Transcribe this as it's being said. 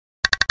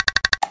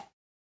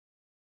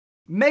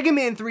Mega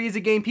Man 3 is a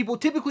game people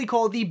typically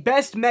call the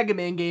best Mega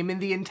Man game in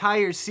the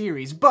entire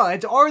series,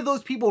 but are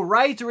those people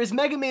right, or is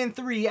Mega Man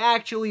 3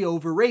 actually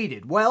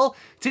overrated? Well,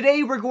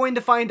 today we're going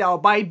to find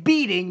out by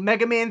beating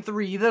Mega Man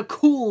 3 the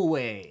cool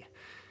way.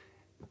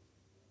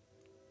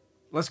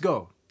 Let's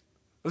go.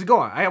 Let's go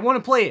on. I want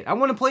to play it. I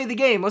want to play the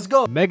game. Let's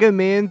go. Mega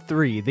Man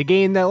 3, the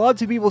game that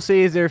lots of people say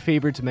is their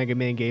favorite Mega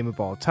Man game of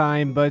all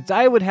time, but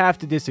I would have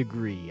to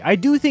disagree. I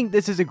do think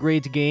this is a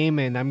great game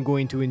and I'm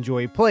going to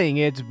enjoy playing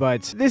it,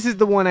 but this is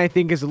the one I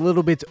think is a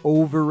little bit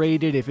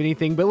overrated, if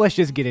anything, but let's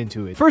just get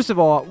into it. First of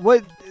all,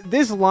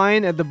 this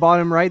line at the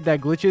bottom right that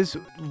glitches,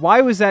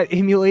 why was that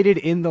emulated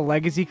in the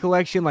Legacy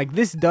Collection? Like,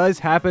 this does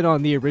happen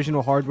on the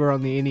original hardware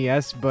on the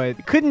NES,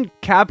 but couldn't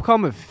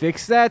Capcom have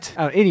fixed that?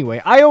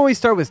 Anyway, I always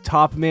start with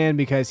Top Man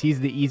because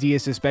he's the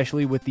easiest,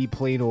 especially with the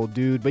plain old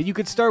dude, but you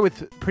could start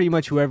with pretty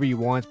much whoever you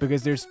want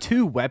because there's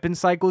 2 weapon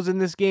cycles in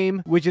this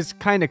game, which is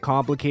kind of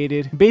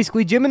complicated.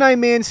 Basically, Gemini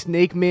Man,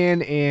 Snake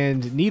Man,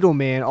 and Needle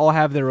Man all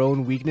have their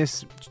own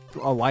weakness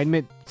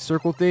alignment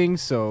circle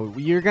things, so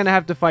you're gonna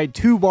have to fight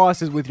 2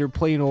 bosses with your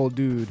plain old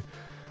dude.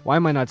 Why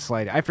am I not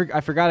sliding? I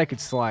forgot I could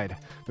slide.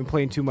 Been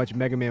playing too much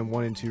Mega Man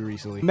 1 and 2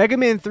 recently. Mega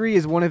Man 3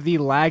 is one of the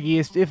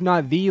laggiest, if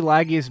not the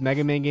laggiest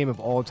Mega Man game of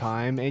all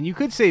time, and you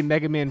could say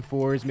Mega Man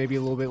 4 is maybe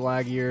a little bit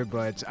laggier,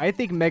 but I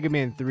think Mega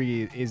Man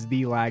 3 is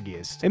the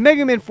laggiest. And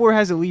Mega Man 4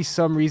 has at least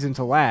some reason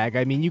to lag.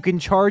 I mean, you can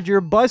charge your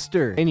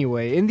Buster.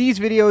 Anyway, in these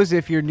videos,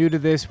 if you're new to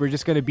this, we're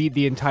just gonna beat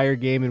the entire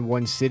game in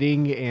one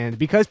sitting, and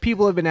because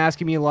people have been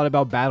asking me a lot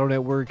about Battle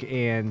Network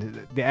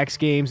and the X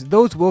games,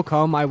 those will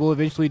come. I will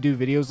eventually do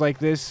videos like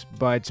this,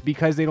 but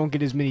because they don't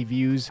get as many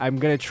views, I'm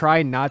gonna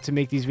try not to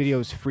make these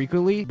videos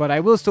frequently, but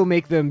I will still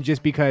make them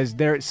just because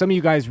some of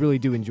you guys really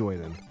do enjoy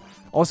them.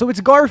 Also,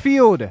 it's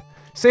Garfield!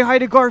 Say hi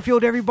to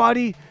Garfield,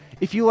 everybody!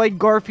 If you like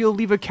Garfield,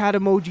 leave a cat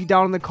emoji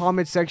down in the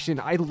comment section.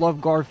 I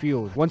love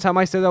Garfield. One time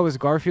I said that was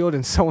Garfield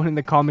and someone in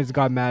the comments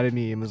got mad at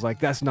me and was like,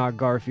 that's not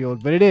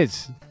Garfield, but it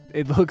is.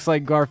 It looks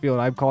like Garfield.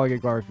 I'm calling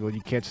it Garfield.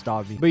 You can't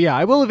stop me. But yeah,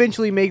 I will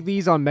eventually make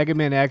these on Mega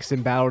Man X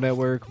and Battle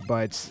Network,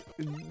 but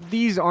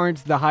these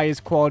aren't the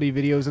highest quality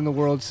videos in the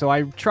world, so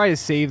I try to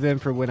save them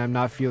for when I'm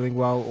not feeling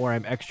well or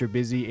I'm extra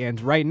busy. And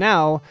right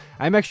now,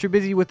 I'm extra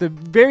busy with a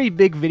very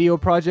big video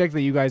project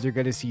that you guys are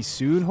going to see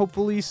soon,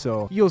 hopefully,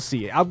 so you'll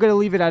see it. I'm going to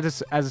leave it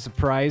as a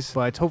surprise,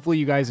 but hopefully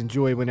you guys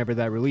enjoy whenever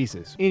that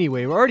releases.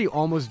 Anyway, we're already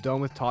almost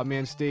done with Top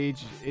Man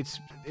stage.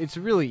 It's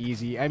really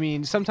easy. I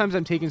mean, sometimes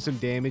I'm taking some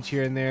damage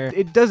here and there.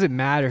 It doesn't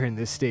matter in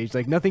this stage.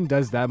 Like, nothing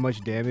does that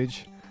much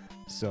damage.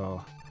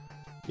 So,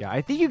 yeah,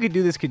 I think you could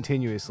do this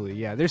continuously.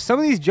 Yeah, there's some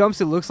of these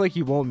jumps it looks like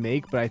you won't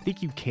make, but I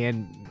think you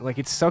can. Like,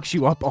 it sucks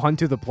you up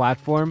onto the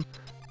platform.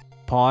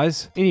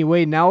 Pause.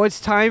 Anyway, now it's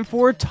time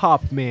for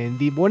Top Man,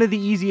 one of the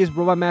easiest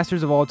Robot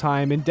Masters of all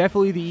time, and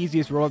definitely the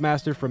easiest Robot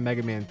Master from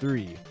Mega Man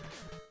 3.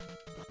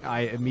 I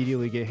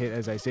immediately get hit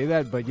as I say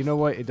that, but you know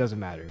what? It doesn't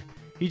matter.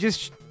 He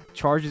just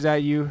charges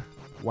at you.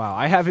 Wow,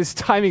 I have his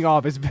timing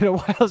off. It's been a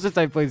while since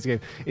I played this game.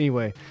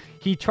 Anyway,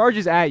 he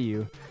charges at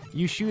you.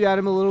 You shoot at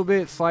him a little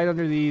bit, slide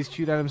under these,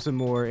 shoot at him some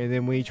more, and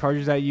then when he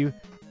charges at you,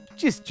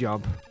 just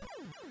jump.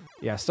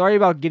 Yeah, sorry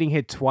about getting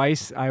hit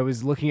twice. I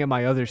was looking at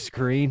my other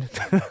screen.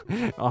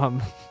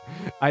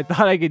 I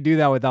thought I could do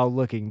that without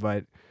looking,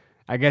 but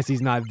I guess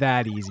he's not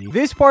that easy.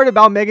 This part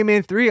about Mega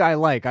Man 3 I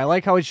like. I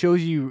like how it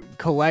shows you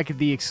collect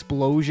the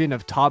explosion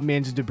of Top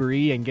Man's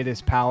debris and get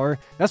his power.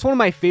 That's one of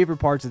my favorite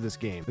parts of this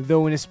game.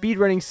 Though in a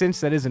speedrunning sense,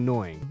 that is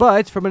annoying.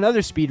 But from another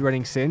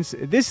speedrunning sense,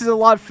 this is a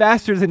lot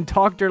faster than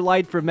Dr.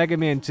 Light for Mega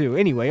Man 2.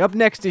 Anyway, up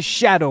next is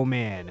Shadow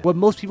Man, what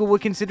most people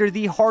would consider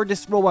the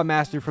hardest Robot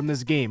Master from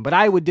this game, but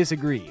I would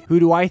disagree. Who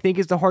do I think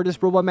is the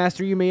hardest Robot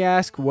Master, you may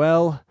ask?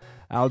 Well,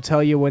 I'll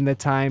tell you when the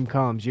time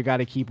comes. You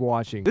gotta keep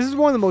watching. This is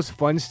one of the most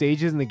fun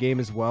stages in the game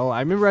as well. I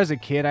remember as a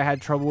kid I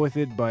had trouble with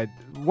it, but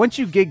once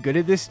you get good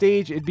at this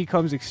stage, it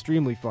becomes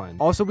extremely fun.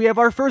 Also, we have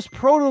our first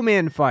Proto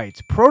Man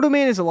fight. Proto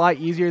Man is a lot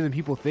easier than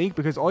people think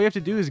because all you have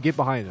to do is get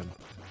behind him.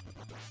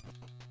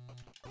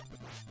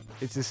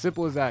 It's as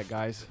simple as that,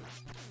 guys.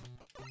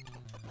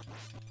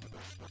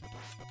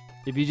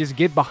 If you just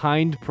get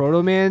behind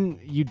Proto Man,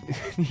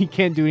 he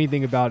can't do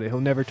anything about it.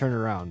 He'll never turn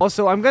around.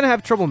 Also, I'm gonna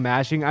have trouble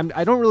mashing.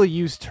 I don't really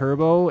use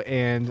turbo,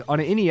 and on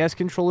an NES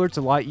controller, it's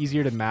a lot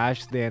easier to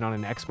mash than on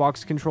an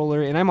Xbox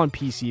controller. And I'm on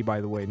PC, by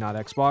the way, not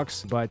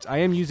Xbox, but I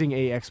am using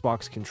a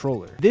Xbox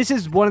controller. This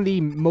is one of the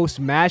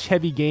most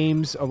mash-heavy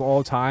games of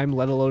all time,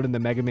 let alone in the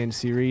Mega Man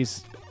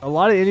series. A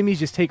lot of enemies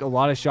just take a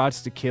lot of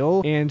shots to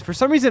kill, and for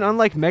some reason,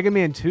 unlike Mega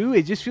Man 2,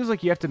 it just feels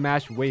like you have to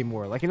mash way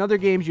more. Like in other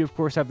games, you of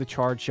course have the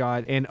charge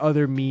shot and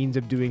other means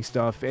of doing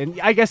stuff, and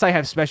I guess I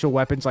have special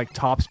weapons like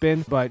top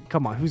spin, but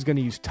come on, who's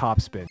gonna use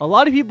top spin? A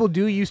lot of people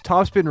do use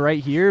top spin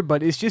right here,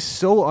 but it's just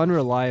so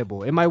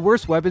unreliable. In my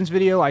worst weapons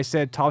video, I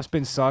said top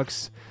spin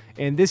sucks,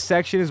 and this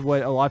section is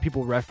what a lot of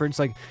people reference,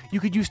 like,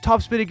 you could use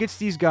top spin against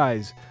these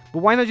guys, but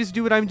why not just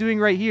do what I'm doing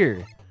right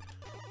here?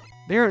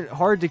 They aren't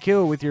hard to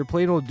kill with your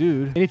plain old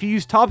dude. And if you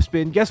use top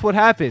spin, guess what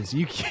happens?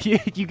 You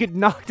get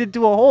knocked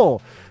into a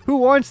hole. Who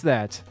wants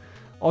that?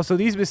 Also,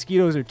 these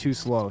mosquitoes are too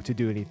slow to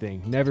do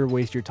anything. Never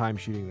waste your time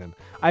shooting them.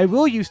 I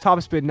will use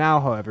top spin now,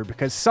 however,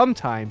 because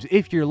sometimes,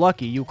 if you're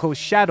lucky, you'll kill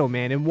Shadow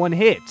Man in one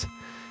hit.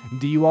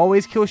 Do you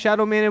always kill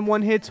Shadow Man in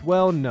one hit?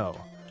 Well, no.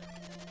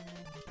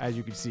 As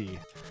you can see.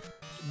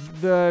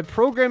 The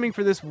programming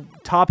for this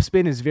top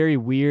spin is very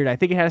weird. I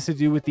think it has to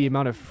do with the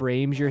amount of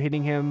frames you're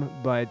hitting him,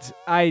 but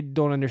I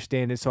don't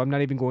understand it, so I'm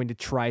not even going to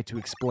try to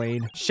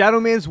explain.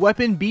 Shadow Man's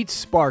weapon beats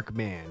Spark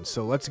Man,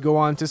 so let's go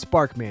on to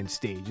Spark Man's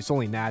stage. It's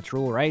only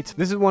natural, right?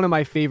 This is one of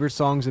my favorite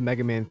songs in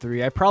Mega Man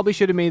 3. I probably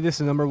should have made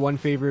this a #1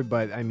 favorite,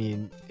 but I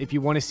mean, if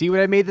you want to see what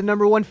I made the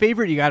 #1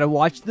 favorite, you gotta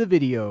watch the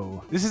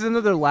video. This is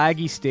another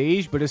laggy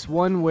stage, but it's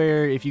one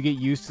where if you get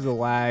used to the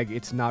lag,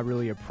 it's not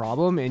really a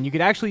problem, and you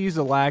could actually use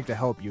the lag to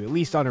help you, at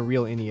least on a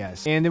real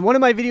NES. And in one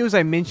of my videos,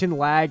 I mentioned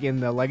lag in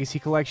the Legacy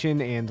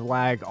Collection and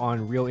lag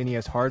on real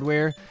NES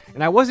hardware.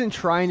 And I wasn't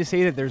trying to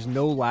say that there's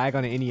no lag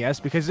on an NES,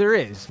 because there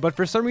is. But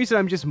for some reason,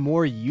 I'm just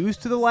more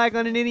used to the lag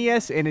on an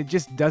NES, and it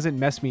just doesn't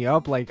mess me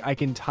up. Like, I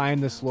can time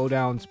the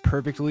slowdowns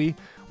perfectly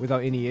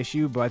without any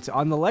issue. But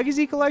on the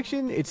Legacy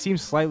Collection, it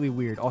seems slightly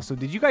weird. Also,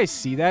 did you guys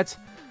see that?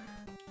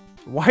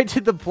 Why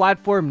did the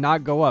platform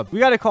not go up? We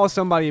gotta call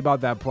somebody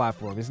about that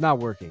platform. It's not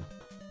working.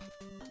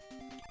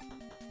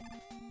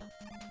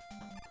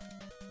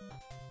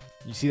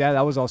 You see that?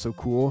 That was also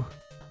cool.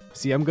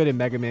 See, I'm good at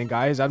Mega Man,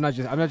 guys. I'm not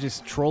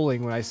just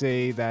trolling when I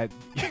say that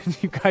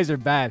you guys are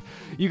bad.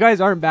 You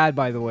guys aren't bad,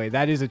 by the way.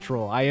 That is a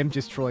troll. I am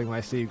just trolling when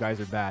I say you guys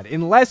are bad.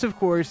 Unless, of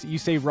course, you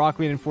say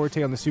Rockman and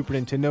Forte on the Super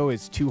Nintendo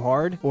is too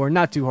hard. Or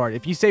not too hard.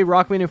 If you say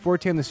Rockman and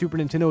Forte on the Super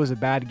Nintendo is a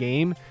bad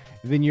game,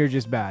 then you're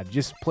just bad.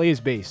 Just play as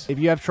bass. If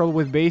you have trouble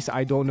with bass,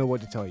 I don't know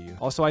what to tell you.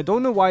 Also, I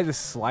don't know why the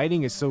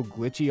sliding is so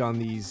glitchy on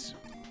these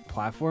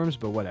platforms,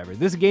 but whatever.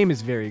 This game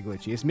is very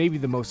glitchy. It's maybe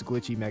the most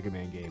glitchy Mega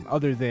Man game,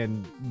 other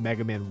than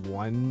Mega Man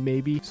 1,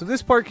 maybe. So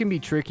this part can be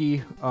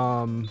tricky.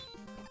 I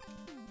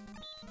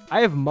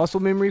have muscle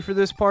memory for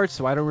this part,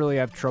 so I don't really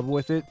have trouble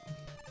with it.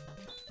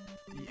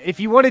 If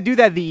you want to do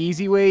that the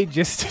easy way,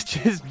 just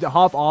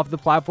hop off the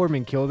platform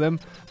and kill them.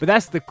 But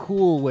that's the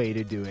cool way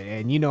to do it.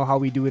 And you know how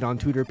we do it on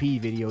Tooterp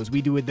videos.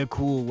 We do it the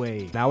cool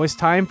way. Now it's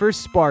time for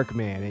Spark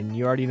Man, and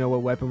you already know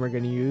what weapon we're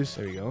going to use.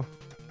 There you go.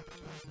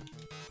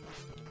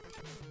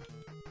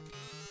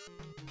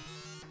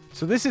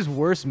 So this is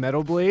worse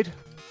Metal Blade.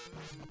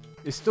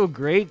 It's still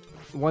great.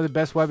 One of the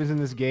best weapons in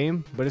this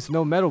game, but it's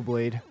no Metal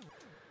Blade.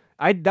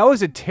 That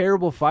was a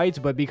terrible fight,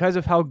 but because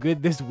of how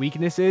good this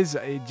weakness is,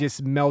 it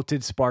just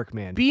melted Spark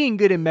Man. Being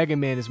good at Mega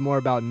Man is more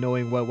about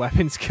knowing what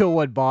weapons kill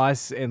what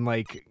boss and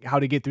like how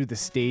to get through the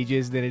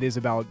stages than it is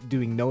about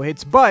doing no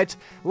hits. But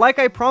like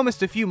I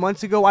promised a few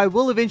months ago, I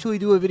will eventually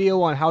do a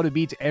video on how to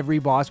beat every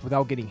boss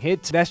without getting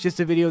hit. That's just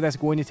a video that's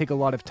going to take a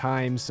lot of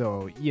time,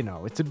 so you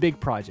know, it's a big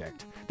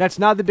project. That's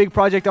not the big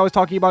project I was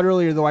talking about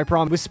earlier, though, I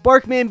promise. With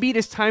Spark Man beat,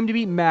 it's time to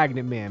beat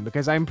Magnet Man,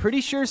 because I'm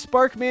pretty sure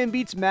Spark Man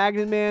beats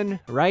Magnet Man,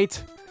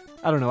 right?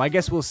 I don't know, I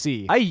guess we'll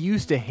see. I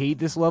used to hate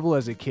this level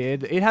as a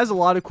kid. It has a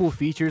lot of cool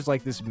features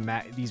like these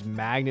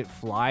magnet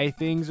fly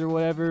things or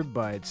whatever,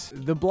 but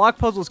the block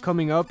puzzles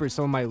coming up are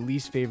some of my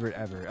least favorite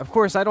ever. Of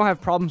course, I don't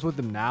have problems with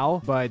them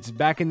now, but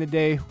back in the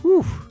day,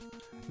 whew,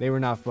 they were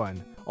not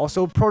fun.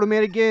 Also, Proto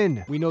Man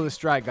again. We know the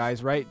strat,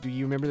 guys, right? Do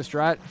you remember the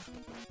strat?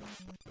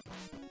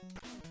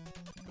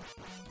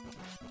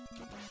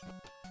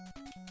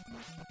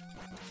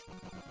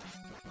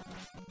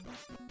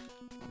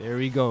 There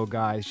we go,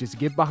 guys. Just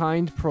get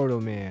behind Proto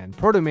Man.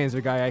 Proto Man's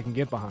the guy I can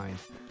get behind.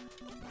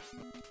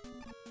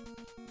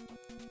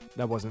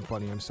 That wasn't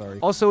funny, I'm sorry.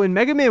 Also, in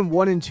Mega Man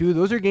 1 and 2,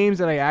 those are games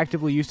that I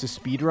actively used to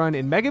speedrun,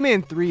 and Mega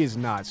Man 3 is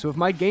not. So if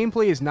my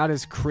gameplay is not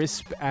as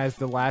crisp as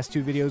the last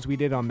two videos we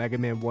did on Mega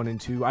Man 1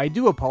 and 2, I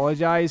do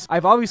apologize.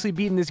 I've obviously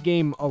beaten this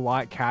game a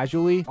lot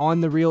casually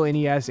on the real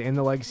NES and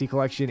the Legacy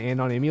Collection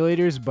and on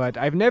emulators, but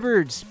I've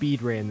never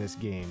speedran this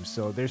game,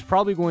 so there's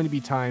probably going to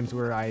be times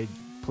where I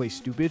play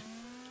stupid.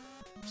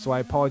 So I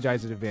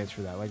apologize in advance for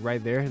that. Like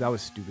right there, that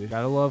was stupid.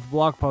 Gotta love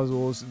block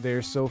puzzles.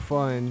 They're so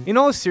fun. In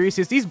all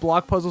seriousness, these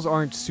block puzzles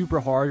aren't super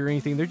hard or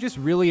anything. They're just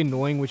really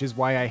annoying, which is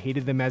why I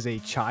hated them as a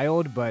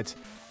child. But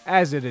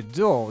as an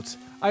adult,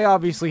 I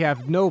obviously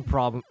have no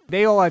problem.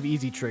 They all have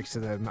easy tricks to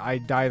them. I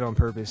died on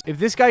purpose. If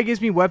this guy gives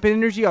me weapon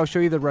energy, I'll show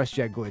you the rush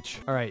jet glitch.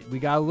 All right, we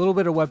got a little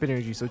bit of weapon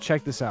energy, so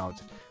check this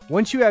out.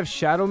 Once you have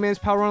Shadow Man's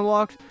power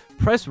unlocked,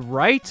 press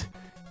right,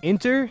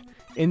 enter,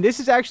 and this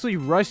is actually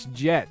rush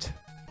jet.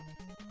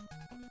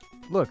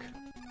 Look,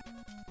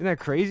 isn't that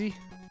crazy?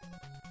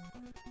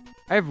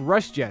 I have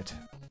Rush Jet,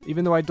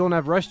 even though I don't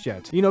have Rush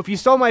Jet. You know, if you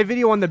saw my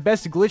video on the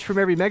best glitch from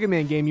every Mega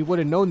Man game, you would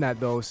have known that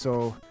though,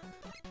 so...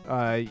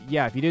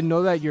 yeah, if you didn't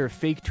know that, you're a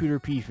fake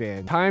Tooterp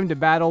fan. Time to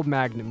battle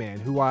Magnet Man,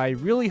 who I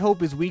really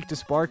hope is weak to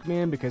Spark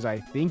Man, because I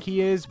think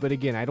he is, but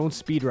again, I don't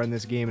speedrun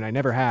this game, and I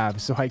never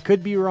have, so I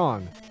could be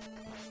wrong.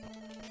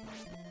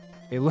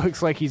 It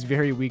looks like he's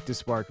very weak to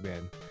Spark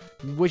Man,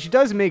 which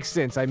does make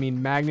sense. I mean,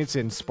 magnets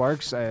and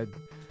sparks,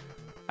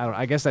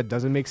 I guess that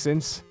doesn't make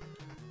sense.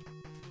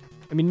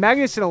 I mean,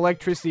 magnets and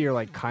electricity are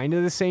like kind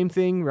of the same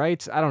thing,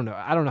 right? I don't know.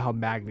 I don't know how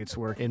magnets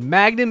work. And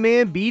Magnet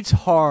Man beats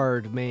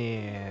Hard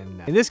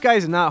Man. And this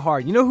guy's not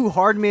hard. You know who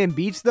Hard Man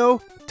beats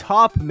though?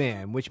 Top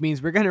Man, which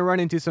means we're gonna run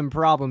into some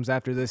problems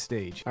after this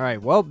stage. All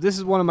right, well, this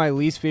is one of my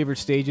least favorite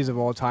stages of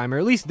all time, or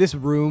at least this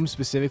room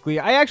specifically.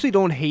 I actually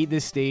don't hate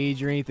this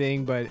stage or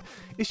anything, but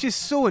it's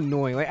just so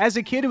annoying. Like, as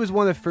a kid, it was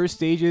one of the first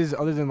stages,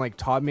 other than like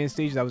Top Man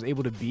stages, I was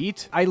able to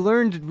beat. I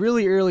learned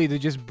really early to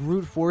just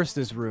brute force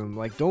this room.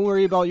 Like, don't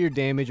worry about your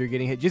damage or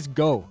getting hit. Just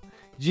go.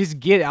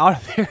 Just get out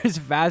of there as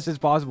fast as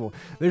possible.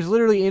 There's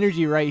literally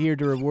energy right here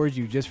to reward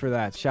you just for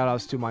that. Shout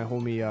outs to my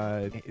homie,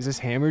 is this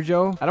Hammer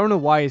Joe? I don't know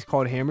why he's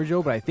called Hammer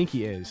Joe, but I think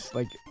he is.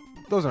 Like,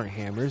 those aren't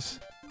hammers.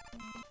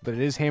 But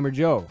it is Hammer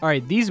Joe.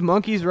 Alright, these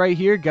monkeys right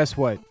here, guess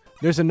what?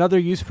 There's another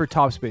use for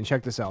top spin.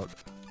 Check this out.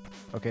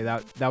 Okay,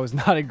 that was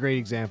not a great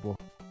example.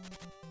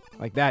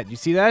 Like that. You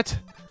see that?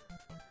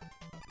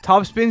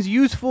 Top spin's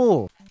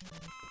useful.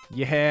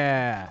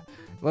 Yeah.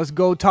 Let's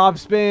go top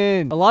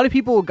spin. A lot of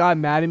people got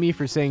mad at me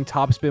for saying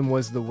top spin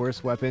was the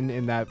worst weapon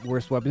in that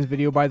worst weapons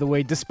video, by the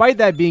way, despite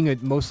that being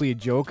mostly a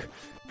joke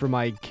for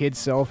my kid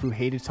self who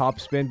hated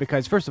top spin,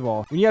 because first of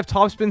all, when you have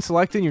top spin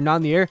selected and you're not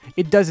in the air,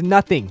 it does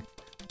nothing.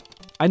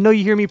 I know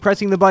you hear me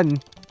pressing the button.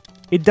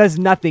 It does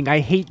nothing. I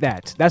hate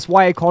that. That's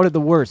why I called it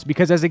the worst,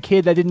 because as a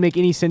kid, that didn't make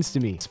any sense to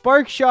me.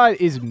 Spark Shot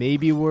is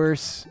maybe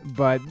worse,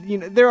 but, you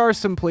know, there are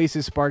some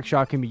places Spark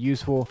Shot can be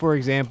useful. For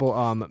example,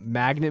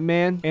 Magnet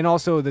Man, and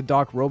also the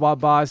Doc Robot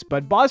boss.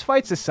 But boss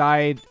fights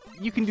aside,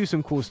 you can do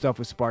some cool stuff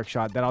with Spark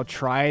Shot that I'll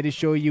try to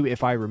show you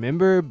if I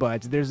remember,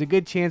 but there's a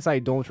good chance I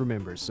don't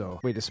remember, so.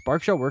 Wait, does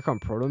Spark Shot work on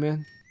Proto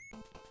Man?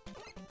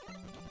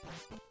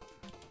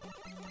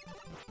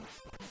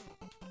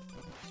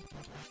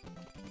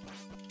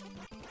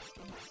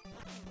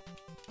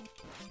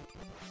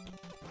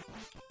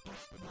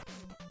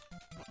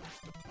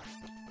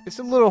 It's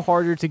a little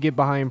harder to get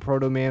behind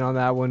Proto Man on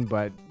that one,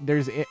 but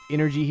there's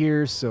energy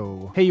here,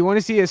 so... Hey, you want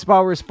to see a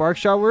spot where Spark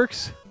Shot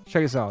works?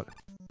 Check this out.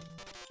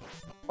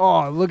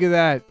 Oh, look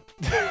at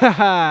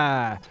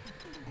that.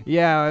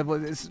 Yeah,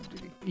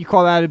 you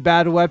call that a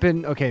bad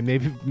weapon? Okay,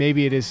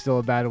 maybe it is still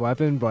a bad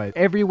weapon, but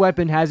every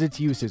weapon has its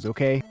uses,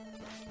 okay?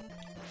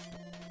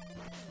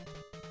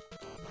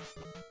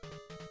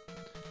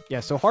 Yeah,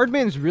 so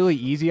Hardman's really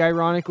easy,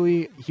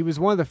 ironically. He was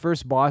one of the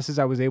first bosses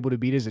I was able to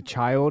beat as a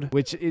child,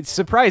 which is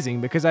surprising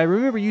because I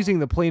remember using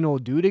the plain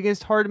old dude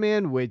against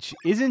Hardman, which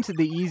isn't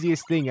the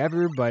easiest thing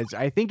ever, but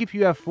I think if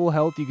you have full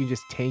health, you can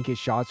just tank his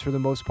shots for the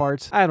most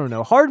part. I don't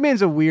know.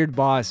 Hardman's a weird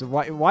boss.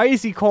 Why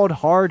is he called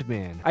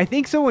Hardman? I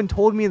think someone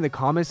told me in the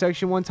comment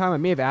section one time. I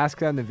may have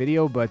asked that in the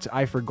video, but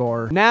I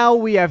forgot. Now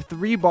we have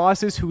 3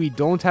 bosses who we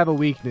don't have a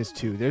weakness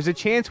to. There's a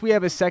chance we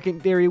have a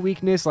secondary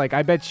weakness. Like,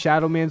 I bet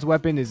Shadow Man's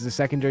weapon is the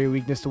secondary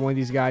weakness to one of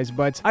these guys,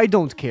 but I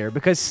don't care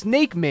because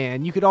Snake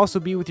Man, you could also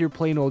be with your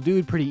plain old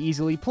dude pretty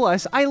easily.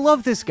 Plus, I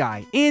love this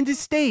guy and his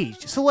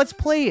stage, so let's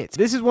play it.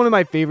 This is one of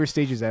my favorite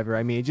stages ever.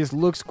 I mean, it just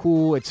looks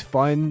cool. It's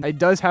fun. It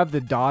does have the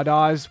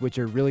Dadas, which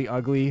are really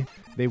ugly.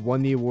 They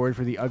won the award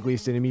for the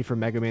ugliest enemy for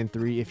Mega Man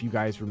 3, if you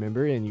guys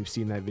remember, and you've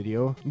seen that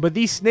video. But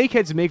these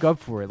snakeheads make up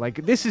for it.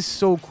 Like, this is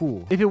so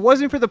cool. If it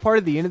wasn't for the part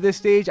at the end of this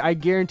stage, I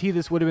guarantee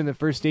this would have been the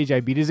first stage I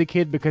beat as a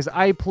kid because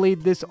I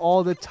played this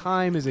all the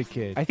time as a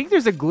kid. I think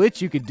there's a glitch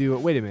you could do.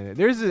 Wait a minute.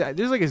 There's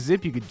like a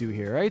zip you could do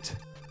here, right?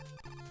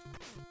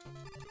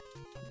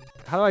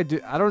 How do I do?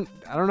 I don't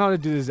know how to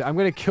do this. I'm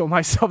gonna kill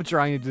myself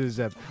trying to do the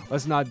zip.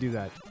 Let's not do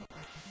that.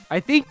 I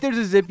think there's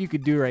a zip you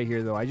could do right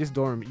here, though. I just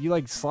don't remember. You,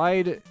 like,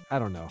 slide... I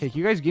don't know. Hey, can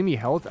you guys give me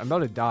health? I'm about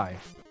to die.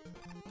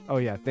 Oh,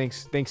 yeah.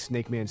 Thanks,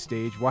 Snake Man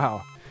stage.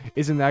 Wow.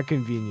 Isn't that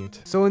convenient?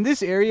 So in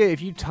this area,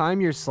 if you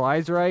time your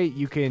slides right,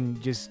 you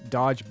can just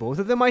dodge both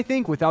of them, I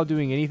think, without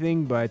doing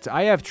anything. But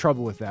I have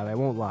trouble with that. I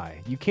won't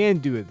lie. You can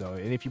do it, though.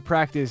 And if you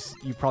practice,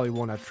 you probably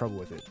won't have trouble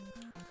with it,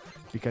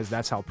 because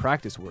that's how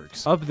practice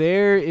works. Up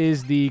there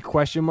is the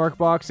question mark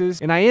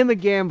boxes, and I am a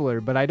gambler,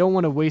 but I don't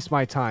want to waste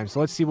my time, so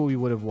let's see what we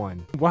would have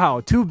won.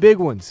 Wow, 2 big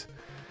ones.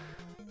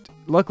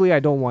 Luckily, I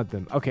don't want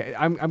them. Okay,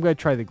 I'm gonna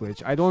try the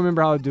glitch. I don't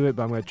remember how to do it,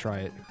 but I'm gonna try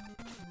it.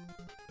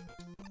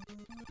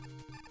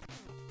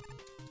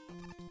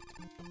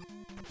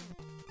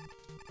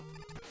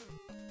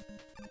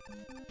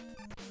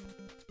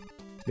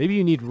 Maybe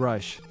you need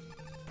rush.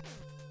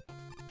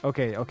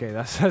 Okay,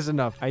 that's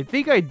enough. I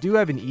think I do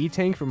have an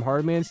E-Tank from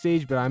Hardman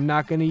stage, but I'm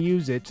not gonna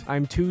use it.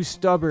 I'm too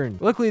stubborn.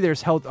 Luckily,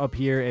 there's health up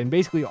here and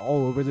basically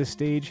all over this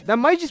stage. That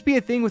might just be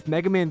a thing with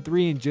Mega Man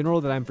 3 in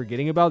general that I'm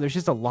forgetting about. There's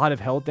just a lot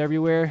of health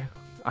everywhere.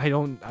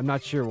 I'm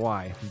not sure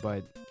why,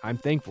 but I'm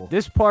thankful.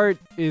 This part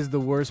is the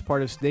worst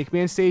part of Snake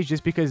Man stage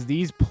just because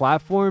these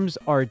platforms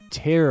are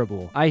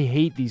terrible. I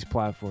hate these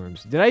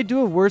platforms. Did I do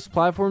a worst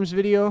platforms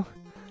video?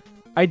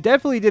 I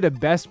definitely did a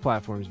best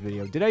platforms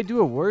video. Did I do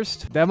a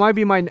worst? That might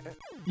be my...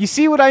 You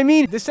see what I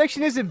mean? This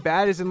section isn't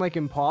bad as in like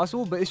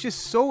impossible, but it's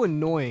just so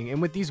annoying.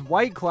 And with these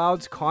white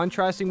clouds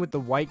contrasting with the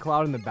white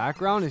cloud in the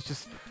background, it's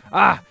just...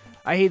 I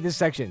hate this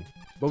section.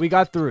 But we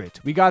got through it.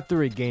 We got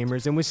through it,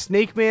 gamers. And with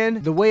Snake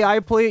Man, the way I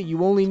play it,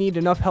 you only need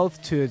enough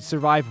health to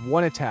survive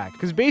one attack.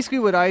 Because basically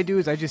what I do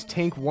is I just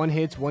tank one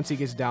hit once he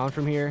gets down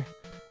from here.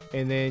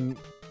 And then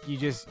you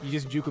just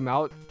juke him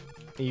out.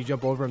 And you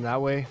jump over him that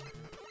way.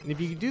 And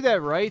if you do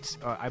that right...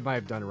 I might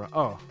have done it wrong.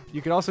 Oh,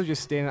 you could also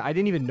just stand... I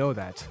didn't even know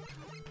that.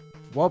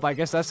 Well, I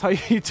guess that's how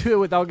you do it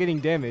without getting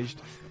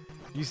damaged.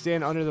 You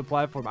stand under the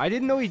platform. I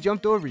didn't know he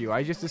jumped over you.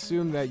 I just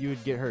assumed that you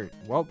would get hurt.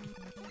 Well...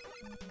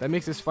 that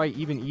makes this fight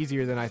even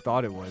easier than I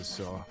thought it was,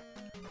 so...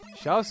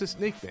 shout out to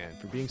Snake Man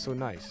for being so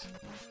nice.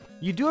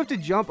 You do have to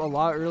jump a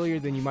lot earlier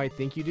than you might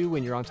think you do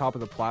when you're on top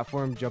of the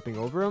platform jumping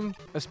over him.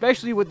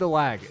 Especially with the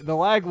lag. The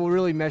lag will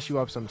really mess you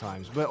up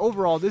sometimes. But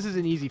overall, this is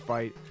an easy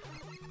fight.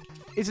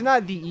 It's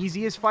not the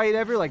easiest fight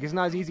ever. Like, it's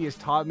not as easy as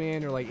Top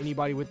Man or, like,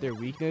 anybody with their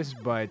weakness,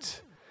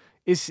 but...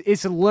 It's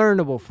a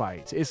learnable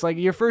fight. It's like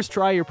your first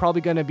try, you're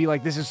probably going to be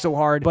like, this is so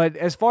hard. But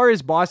as far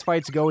as boss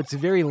fights go, it's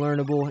very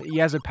learnable. He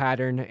has a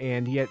pattern,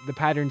 and the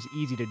pattern's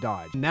easy to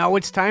dodge. Now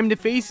it's time to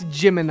face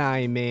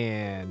Gemini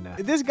Man.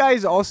 This guy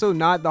is also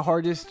not the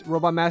hardest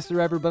Robot Master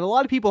ever, but a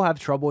lot of people have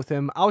trouble with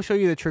him. I'll show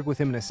you the trick with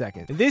him in a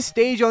second. This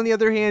stage, on the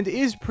other hand,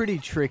 is pretty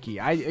tricky.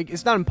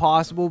 It's not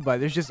impossible, but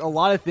there's just a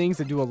lot of things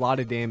that do a lot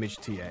of damage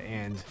to you,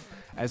 and...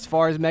 as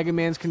far as Mega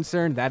Man's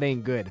concerned, that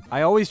ain't good.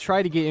 I always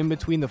try to get in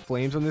between the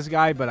flames on this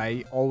guy, but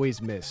I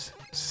always miss.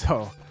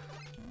 So,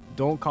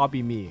 don't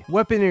copy me.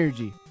 Weapon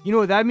energy. You know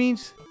what that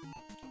means?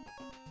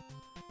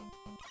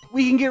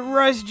 We can get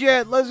Rush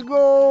Jet. Let's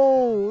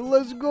go.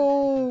 Let's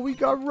go. We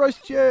got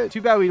Rush Jet. Too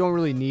bad we don't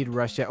really need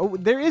Rush Jet. Oh,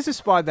 there is a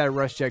spot that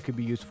Rush Jet could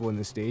be useful in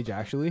this stage,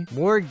 actually.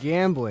 More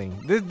gambling.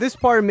 This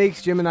part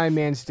makes Gemini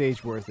Man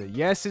stage worth it.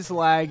 Yes, it's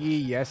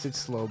laggy. Yes, it's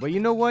slow. But you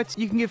know what?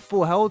 You can get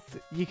full health.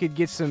 You could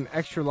get some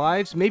extra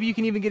lives. Maybe you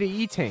can even get an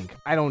E-Tank.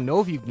 I don't know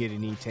if you can get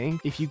an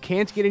E-Tank. If you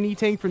can't get an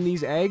E-Tank from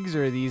these eggs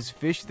or these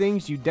fish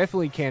things, you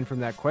definitely can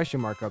from that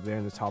question mark up there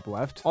in the top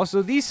left.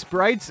 Also, these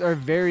sprites are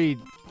very...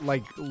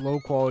 like low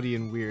quality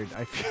and weird.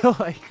 I feel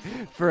like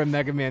for a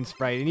Mega Man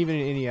sprite and even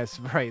an NES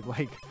sprite,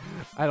 like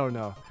I don't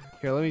know.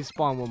 Here, let me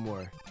spawn one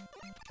more.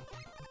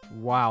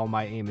 Wow,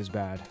 my aim is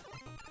bad.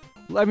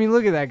 I mean,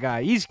 look at that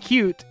guy. He's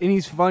cute and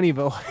he's funny,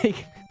 but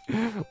like,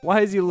 why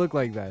does he look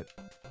like that?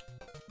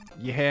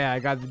 Yeah, I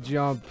got the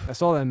jump.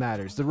 That's all that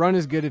matters. The run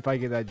is good if I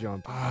get that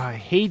jump. I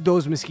hate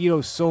those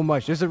mosquitoes so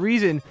much. There's a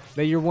reason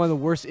that you're one of the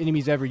worst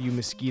enemies ever, you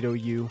mosquito,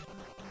 you.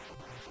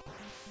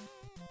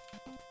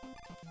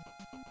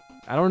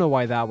 I don't know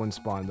why that one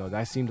spawned, though.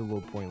 That seemed a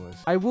little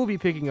pointless. I will be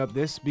picking up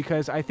this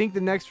because I think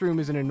the next room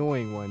is an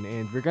annoying one,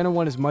 and we're going to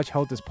want as much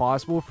health as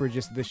possible for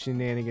just the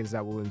shenanigans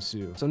that will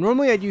ensue. So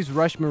normally I'd use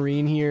Rush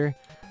Marine here,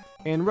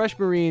 and Rush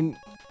Marine,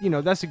 you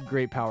know, that's a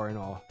great power and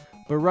all.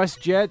 But Rush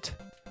Jet,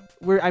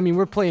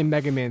 we're playing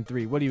Mega Man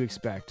 3. What do you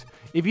expect?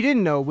 If you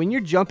didn't know, when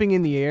you're jumping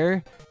in the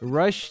air,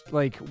 Rush,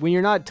 like, when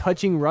you're not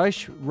touching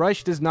Rush,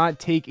 Rush does not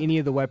take any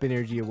of the weapon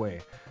energy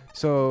away.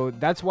 So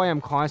that's why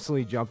I'm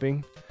constantly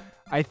jumping.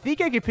 I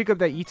think I could pick up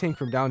that E-Tank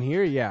from down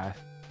here. Yeah.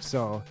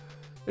 So,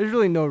 there's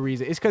really no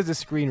reason. It's because the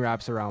screen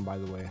wraps around, by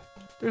the way.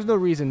 There's no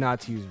reason not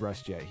to use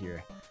Rush Jet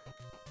here.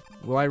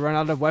 Will I run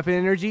out of weapon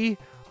energy?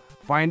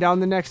 Find out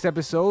in the next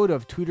episode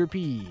of Tooterp.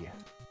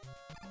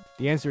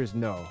 The answer is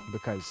no,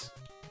 because,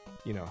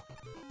 you know,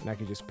 and I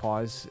can just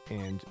pause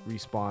and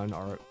respawn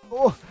our...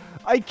 Oh,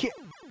 I can't...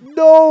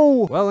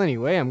 No! Well,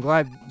 anyway, I'm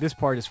glad this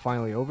part is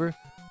finally over.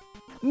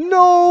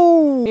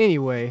 No!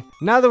 Anyway,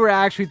 now that we're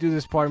actually through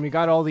this part and we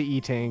got all the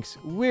E-Tanks,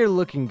 we're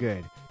looking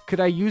good. Could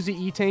I use the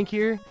E-Tank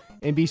here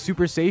and be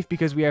super safe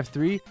because we have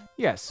 3?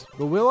 Yes.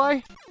 But will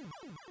I?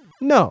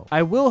 No.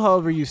 I will,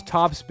 however, use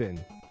Top Spin.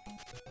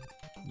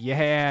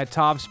 Yeah,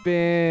 Top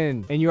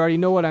Spin. And you already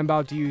know what I'm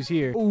about to use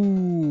here.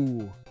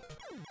 Ooh.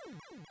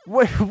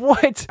 Wait,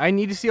 what? I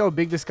need to see how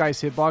big this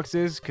guy's hitbox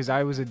is because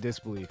I was in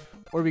disbelief.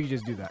 Or we could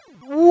just do that.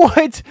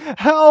 What?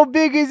 How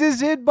big is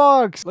his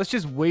hitbox? Let's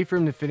just wait for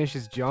him to finish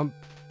his jump.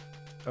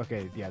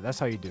 Okay, yeah, that's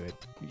how you do it.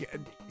 Yeah,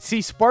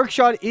 see, Spark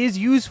Shot is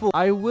useful.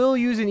 I will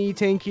use an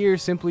E-Tank here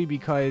simply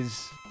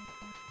because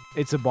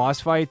it's a boss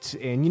fight,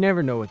 and you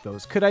never know with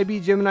those. Could I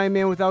beat Gemini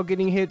Man without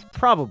getting hit?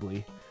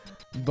 Probably.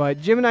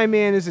 But Gemini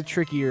Man is a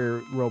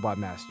trickier Robot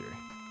Master.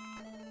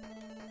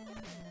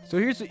 So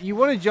here's, you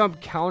want to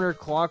jump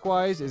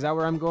counterclockwise. Is that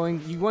where I'm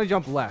going? You want to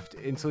jump left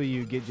until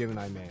you get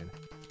Gemini Man.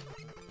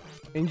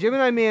 And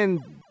Gemini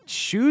Man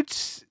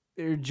shoots,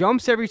 or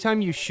jumps every time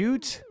you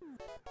shoot,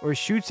 or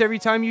shoots every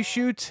time you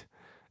shoot.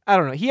 I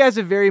don't know. He has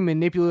a very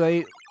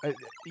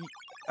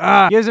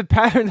he has a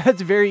pattern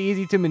that's very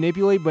easy to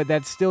manipulate, but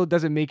that still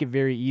doesn't make it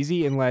very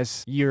easy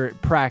unless you're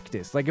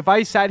practiced. Like, if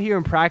I sat here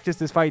and practiced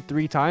this fight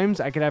 3 times,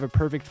 I could have a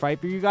perfect fight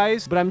for you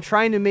guys, but I'm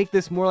trying to make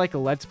this more like a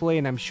Let's Play,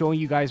 and I'm showing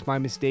you guys my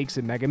mistakes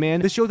in Mega Man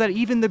to show that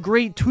even the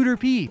great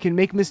Tooterp can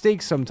make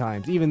mistakes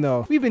sometimes, even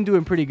though we've been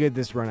doing pretty good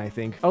this run, I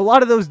think. A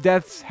lot of those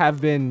deaths have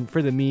been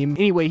for the meme.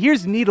 Anyway,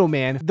 here's Needle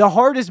Man, the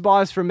hardest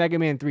boss from Mega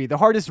Man 3, the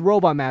hardest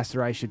Robot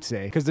Master, I should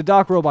say, because the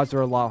Doc robots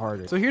are a lot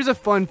harder. So here's a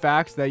fun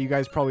fact that you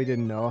guys probably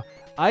didn't know.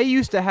 I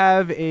used to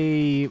have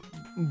a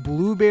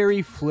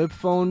Blueberry flip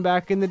phone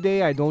back in the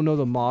day. I don't know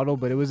the model,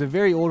 but it was a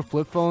very old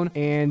flip phone.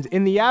 And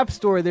in the App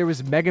Store, there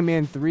was Mega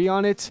Man 3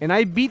 on it. And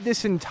I beat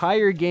this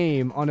entire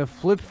game on a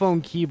flip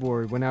phone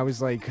keyboard when I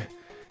was like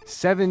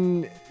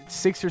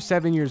 6 or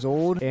 7 years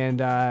old. And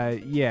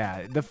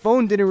yeah, the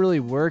phone didn't really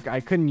work. I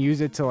couldn't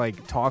use it to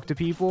like talk to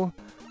people.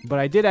 But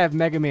I did have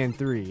Mega Man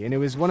 3, and it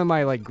was one of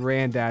my, like,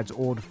 granddad's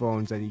old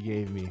phones that he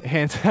gave me.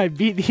 And I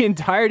beat the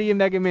entirety of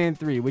Mega Man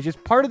 3, which is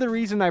part of the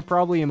reason I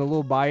probably am a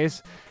little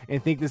biased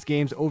and think this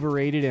game's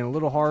overrated and a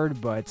little hard,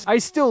 but I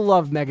still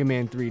love Mega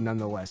Man 3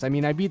 nonetheless. I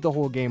mean, I beat the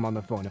whole game on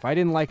the phone. If I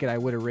didn't like it, I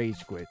would have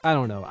rage quit. I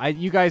don't know.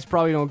 You guys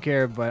probably don't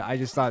care, but I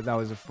just thought that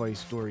was a funny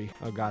story.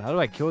 Oh, God. How do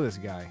I kill this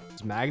guy?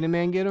 Does Magnum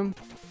Man get him?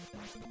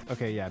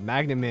 Okay, yeah.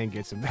 Magnum Man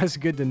gets him. That's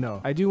good to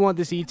know. I do want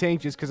this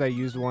E-Tank just because I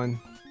used one.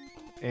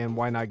 And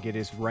why not get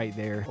his right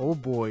there? Oh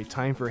boy,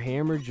 time for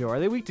Hammer Joe. Are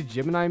they weak to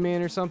Gemini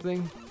Man or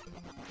something?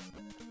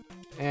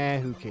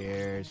 Who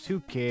cares?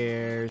 Who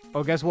cares?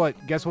 Oh, guess what?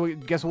 Guess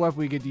what weapon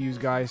we get to use,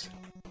 guys?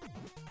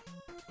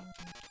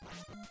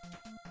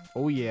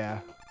 Oh yeah.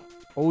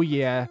 Oh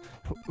yeah.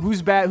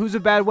 Who's bad? Who's a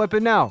bad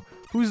weapon now?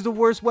 Who's the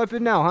worst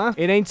weapon now, huh?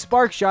 It ain't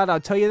Spark Shot, I'll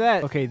tell you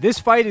that. Okay, this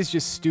fight is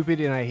just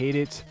stupid and I hate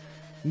it.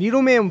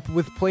 Needle Man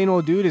with plain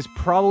old dude is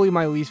probably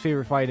my least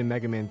favorite fight in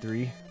Mega Man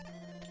 3.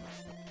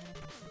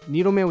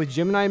 Needle Man with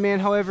Gemini Man,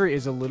 however,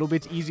 is a little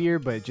bit easier,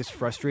 but just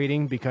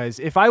frustrating because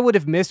if I would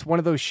have missed one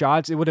of those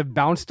shots, it would have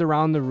bounced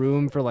around the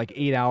room for like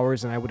 8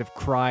 hours and I would have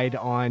cried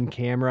on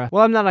camera.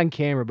 Well, I'm not on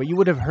camera, but you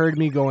would have heard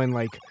me going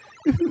like,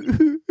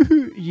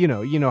 you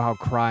know how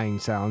crying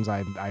sounds,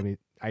 I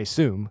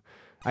assume.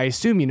 I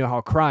assume you know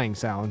how crying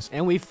sounds.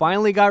 And we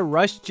finally got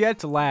Rush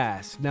Jet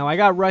last. Now, I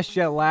got Rush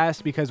Jet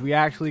last because we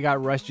actually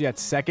got Rush Jet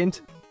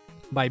second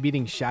by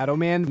beating Shadow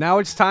Man. Now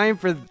it's time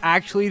for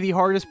actually the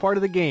hardest part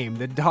of the game,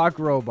 the Dock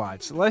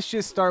Robots. Let's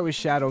just start with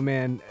Shadow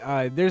Man.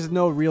 There's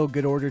no real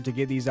good order to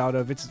get these out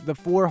of. It's the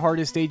 4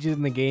 hardest stages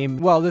in the game.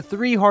 Well, the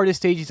 3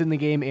 hardest stages in the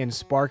game and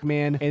Spark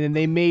Man, and then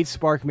they made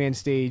Spark Man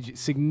stage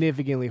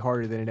significantly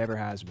harder than it ever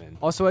has been.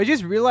 Also, I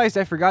just realized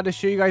I forgot to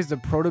show you guys the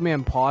Proto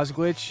Man pause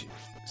glitch,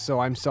 so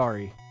I'm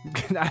sorry.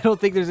 I don't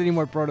think there's any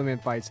more Proto Man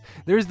fights.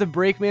 There's the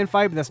Break Man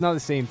fight, but that's not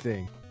the same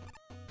thing.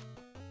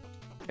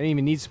 I didn't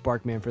even need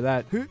Spark Man for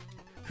that.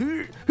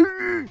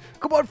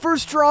 Come on,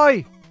 first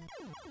try!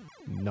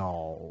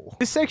 No.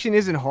 This section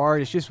isn't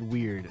hard, it's just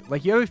weird.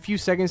 Like, you have a few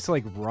seconds to,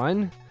 like,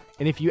 run,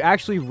 and if you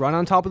actually run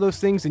on top of those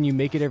things, then you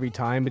make it every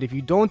time, but if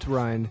you don't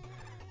run,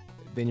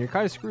 then you're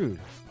kind of screwed.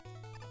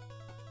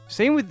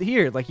 Same with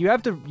here, like, you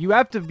have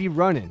to be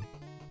running.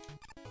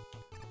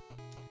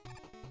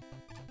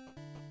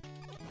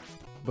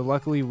 But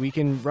luckily, we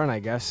can run, I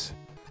guess.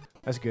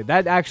 That's good.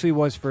 That actually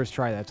was first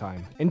try that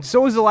time. And so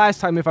was the last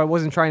time if I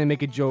wasn't trying to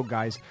make a joke,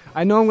 guys.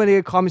 I know I'm going to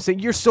get comments saying,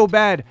 you're so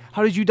bad.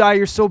 How did you die?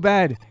 You're so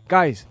bad.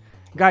 Guys,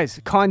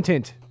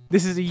 content.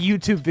 This is a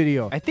YouTube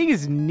video. I think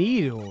it's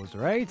Needles,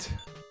 right?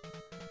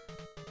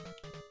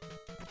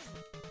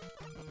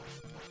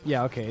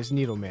 Yeah, okay, it's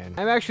Needle Man.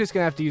 I'm actually just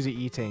going to have to use an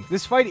E-Tank.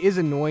 This fight is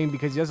annoying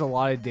because he does a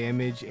lot of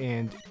damage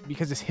and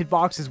because his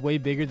hitbox is way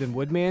bigger than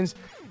Woodman's.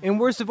 And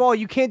worst of all,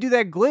 you can't do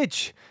that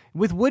glitch.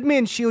 With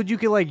Woodman's shield, you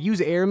can like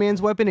use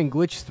Airman's weapon and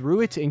glitch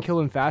through it and kill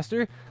him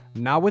faster.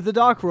 Not with the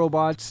Dock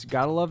Robots.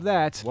 Gotta love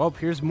that. Well,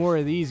 here's more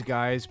of these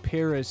guys.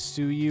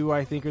 Parasuyu,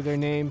 I think are their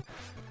name.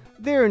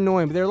 They're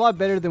annoying, but they're a lot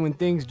better than when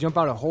things jump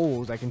out of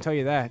holes, I can tell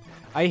you that.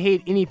 I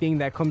hate anything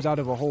that comes out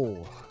of a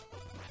hole.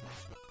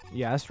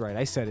 Yeah, that's right.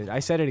 I said it. I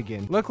said it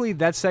again. Luckily,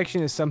 that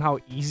section is somehow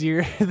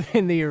easier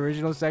than the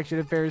original section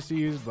of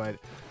Parasuyus, but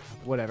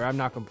whatever. I'm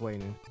not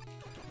complaining.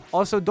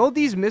 Also, don't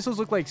these missiles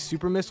look like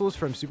super missiles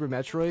from Super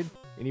Metroid?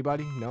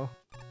 Anybody? No?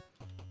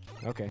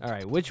 Okay.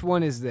 Alright, which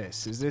one is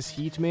this? Is this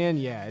Heat Man?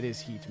 Yeah, it is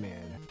Heat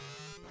Man.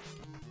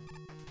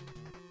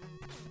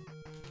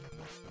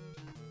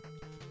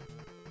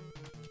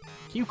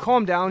 Can you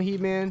calm down,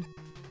 Heat Man?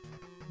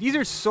 These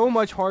are so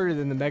much harder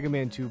than the Mega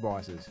Man 2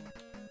 bosses.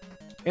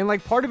 And,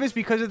 like, part of it's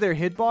because of their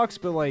hitbox,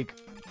 but, like,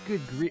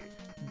 good grief.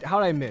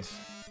 How'd I miss?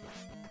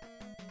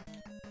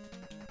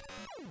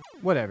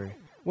 Whatever.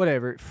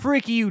 Whatever.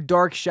 Frick you,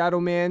 Dark Shadow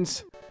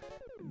Mans.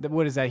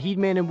 What is that? Heat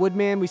Man and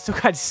Woodman? We still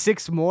got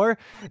 6 more?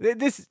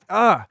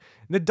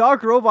 The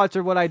Dock Robots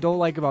are what I don't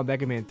like about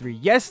Mega Man 3.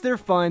 Yes, they're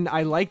fun.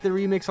 I like the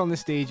remix on the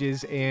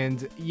stages.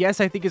 And yes,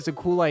 I think it's a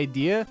cool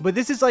idea. But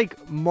this is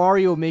like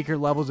Mario Maker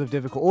levels of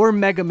difficult. Or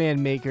Mega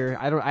Man Maker.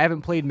 I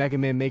haven't played Mega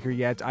Man Maker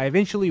yet. I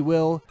eventually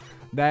will.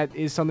 That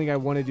is something I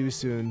want to do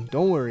soon.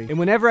 Don't worry. And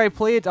whenever I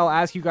play it, I'll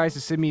ask you guys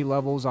to send me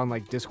levels on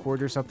like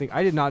Discord or something.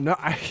 I did not know.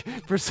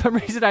 For some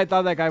reason, I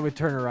thought that guy would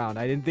turn around.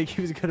 I didn't think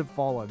he was going to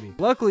fall on me.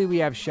 Luckily, we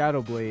have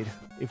Shadow Blade.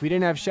 If we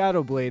didn't have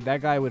Shadow Blade,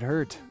 that guy would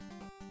hurt.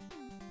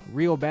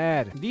 Real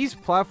bad. These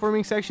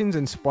platforming sections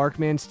and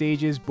Sparkman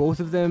stages, both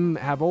of them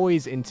have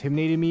always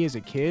intimidated me as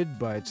a kid,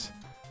 but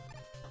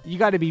you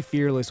got to be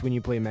fearless when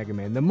you play Mega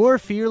Man. The more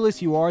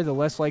fearless you are, the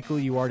less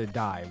likely you are to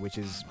die, which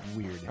is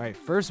weird. All right,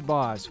 first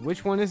boss.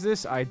 Which one is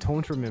this? I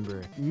don't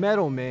remember.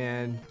 Metal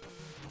Man.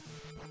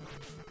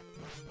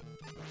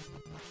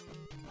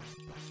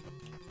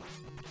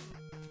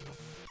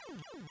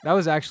 That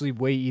was actually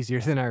way easier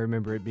than I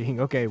remember it being.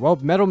 Okay, well,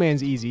 Metal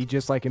Man's easy,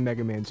 just like in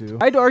Mega Man 2.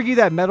 I'd argue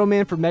that Metal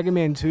Man for Mega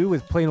Man 2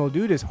 with Plain Old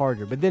Dude is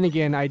harder, but then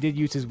again, I did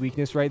use his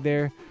weakness right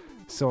there,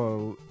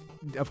 so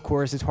of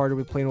course it's harder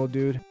with Plain Old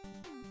Dude.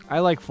 I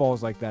like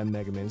falls like that in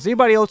Mega Man. Does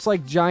anybody else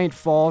like giant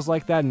falls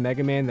like that in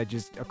Mega Man that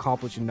just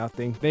accomplish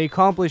nothing? They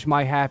accomplish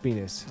my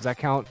happiness. Does that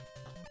count?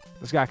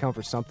 That's gotta count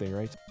for something,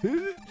 right?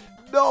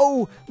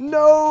 No!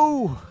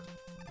 No!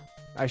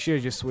 I should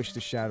have just switched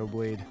to Shadow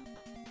Blade.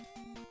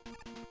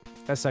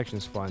 That section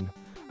is fun.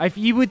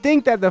 You would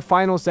think that the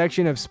final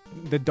section of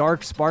the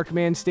Dark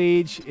Sparkman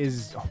stage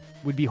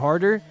would be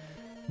harder,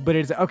 but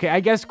it's okay. I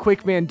guess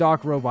Quickman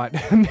Doc Robot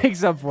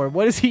makes up for it.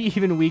 What is he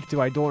even weak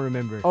to? I don't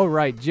remember. Oh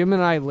right,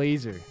 Gemini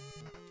Laser.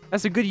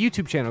 That's a good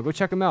YouTube channel. Go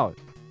check him out.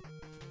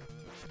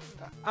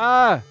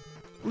 Ah,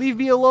 leave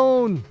me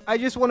alone. I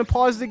just want to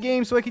pause the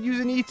game so I could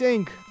use an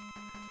E-Tank.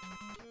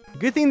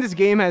 Good thing this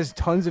game has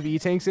tons of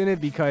E-Tanks in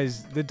it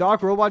because the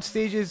Doc Robot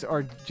stages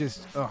are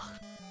just ugh.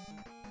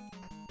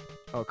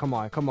 Oh, come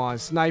on, come on.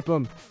 Snipe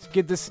him. Let's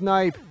get the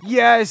snipe.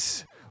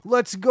 Yes!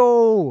 Let's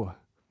go!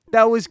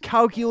 That was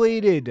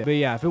calculated. But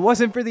yeah, if it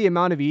wasn't for the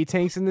amount of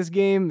E-Tanks in this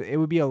game, it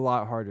would be a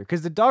lot harder.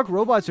 Because the Doc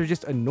Robots are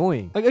just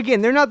annoying. Like,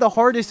 again, they're not the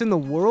hardest in the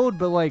world,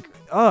 but like,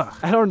 ugh.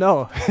 I don't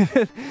know.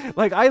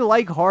 Like, I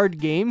like hard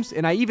games,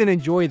 and I even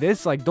enjoy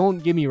this. Like, don't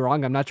get me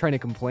wrong, I'm not trying to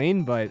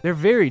complain, but they're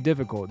very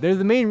difficult. They're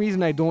the main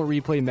reason I don't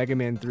replay Mega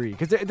Man 3.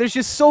 Because there's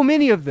just so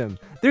many of them.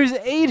 There's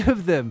 8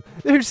 of them.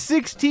 There's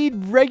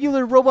 16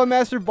 regular Robot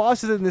Master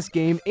bosses in this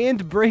game,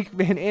 and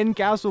Breakman and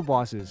castle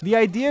bosses. The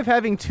idea of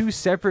having 2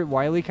 separate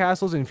Wily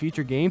castles in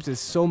future games is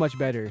so much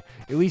better,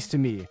 at least to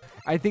me.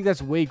 I think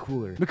that's way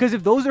cooler. Because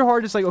if those are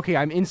hard, it's like, okay,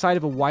 I'm inside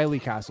of a Wily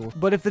castle.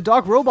 But if the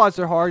Doc Robots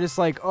are hard, it's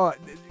like,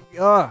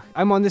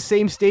 I'm on the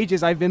same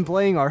stages I've been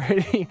playing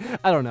already.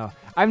 I don't know.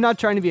 I'm not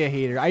trying to be a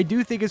hater. I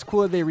do think it's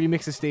cool that they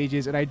remix the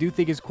stages, and I do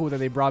think it's cool that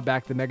they brought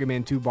back the Mega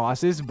Man 2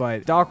 bosses,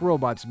 but Doc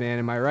Robots, man,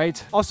 am I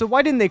right? Also,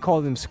 why didn't they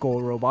call them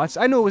Skull Robots?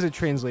 I know it was a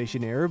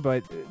translation error,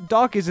 but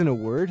Doc isn't a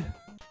word.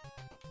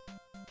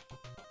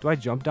 Do I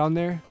jump down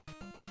there?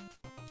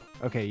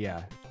 Okay,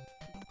 yeah.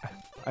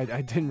 I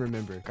didn't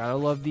remember. Gotta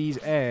love these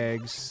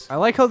eggs. I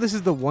like how this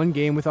is the one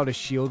game without a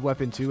shield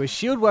weapon, too. A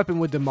shield weapon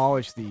would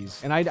demolish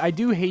these. And I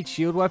do hate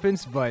shield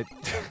weapons, but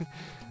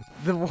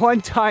the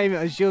one time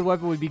a shield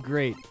weapon would be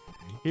great.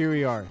 Here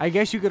we are. I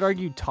guess you could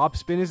argue top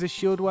spin is a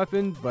shield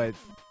weapon, but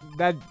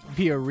that'd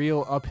be a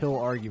real uphill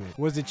argument.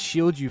 What does it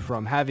shield you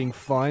from? Having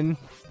fun?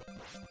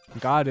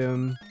 Got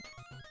him.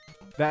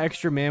 That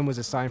extra man was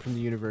a sign from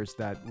the universe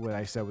that what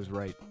I said was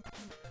right.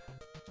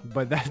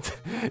 But that...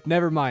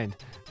 never mind.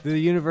 The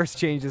universe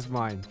changed its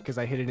mind because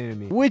I hit an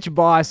enemy. Which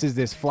boss is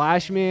this?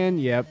 Flashman?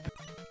 Yep.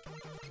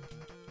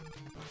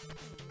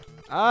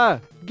 Ah!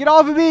 Get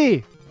off of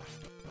me!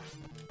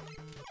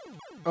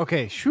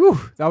 Okay, shoo,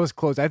 that was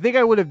close. I think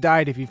I would have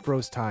died if he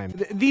froze time.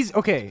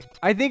 Okay,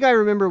 I think I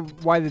remember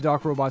why the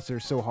Doc Robots are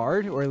so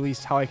hard, or at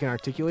least how I can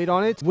articulate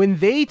on it. When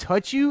they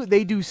touch you,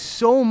 they do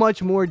so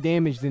much more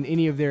damage than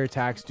any of their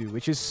attacks do,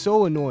 which is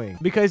so annoying.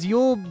 Because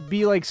you'll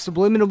be like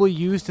subliminally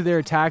used to their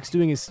attacks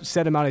doing a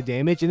set amount of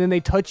damage, and then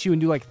they touch you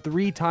and do like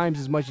 3 times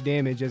as much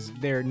damage as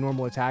their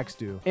normal attacks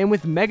do. And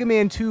with Mega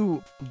Man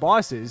 2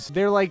 bosses,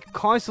 they're like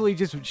constantly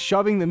just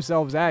shoving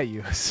themselves at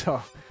you,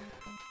 so...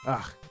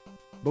 ugh.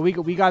 But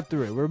we got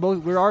through it.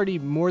 We're already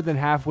more than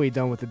halfway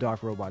done with the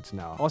Doc Robots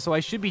now. Also,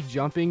 I should be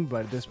jumping,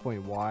 but at this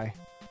point, why?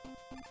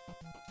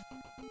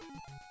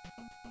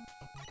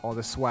 Oh,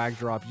 the swag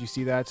drop. Did you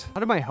see that? How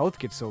did my health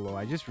get so low?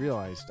 I just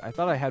realized. I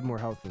thought I had more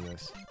health than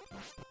this.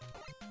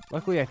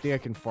 Luckily, I think I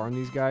can farm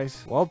these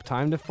guys. Well,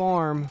 time to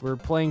farm. We're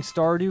playing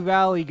Stardew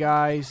Valley,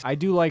 guys. I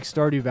do like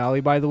Stardew Valley,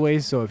 by the way,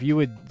 so if you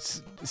would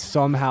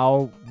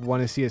somehow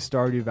want to see a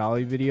Stardew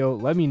Valley video,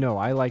 let me know.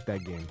 I like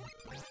that game.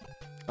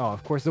 Oh,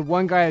 of course, the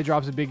one guy that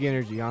drops a big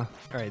energy, huh?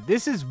 Alright,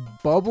 this is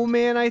Bubble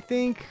Man, I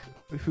think,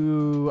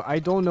 who I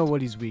don't know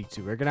what he's weak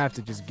to. We're gonna have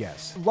to just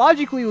guess.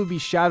 Logically, it would be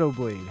Shadow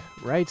Blade,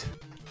 right?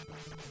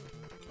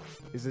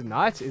 Is it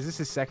not? Is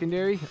this a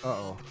secondary?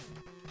 Uh-oh.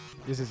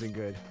 This isn't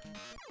good.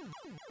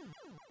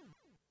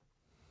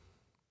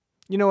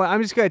 You know what?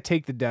 I'm just gonna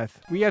take the death.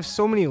 We have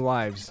so many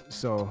lives,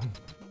 so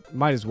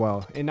might as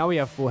well. And now we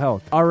have full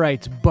health.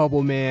 Alright,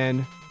 Bubble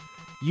Man.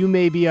 You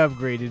may be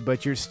upgraded,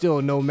 but you're still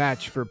no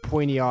match for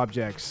pointy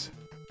objects.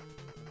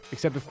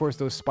 Except, of course,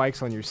 those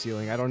spikes on your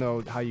ceiling. I don't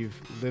know how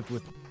you've lived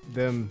with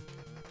them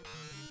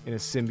in a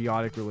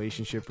symbiotic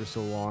relationship for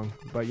so long.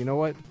 But you know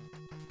what?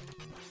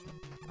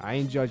 I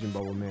ain't judging,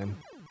 Bubble Man.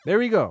 There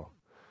we go.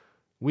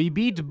 We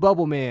beat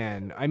Bubble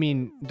Man. I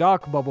mean,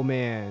 Doc Bubble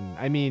Man.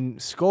 I mean,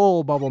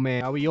 Skull Bubble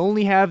Man. Now we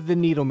only have the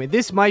Needle Man.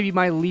 This might be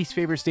my least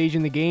favorite stage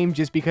in the game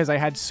just because I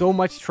had so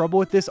much trouble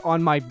with this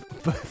on my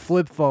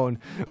flip phone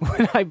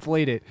when I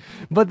played it.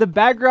 But the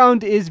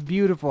background is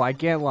beautiful. I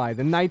can't lie.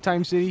 The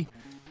nighttime city,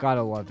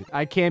 gotta love it.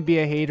 I can't be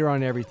a hater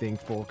on everything,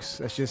 folks.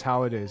 That's just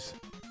how it is.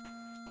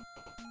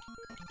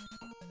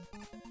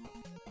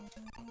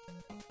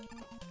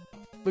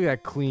 Look at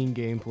that clean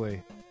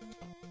gameplay.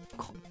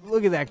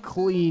 Look at that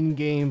clean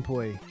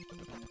gameplay.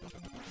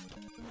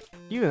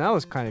 Even that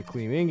was kind of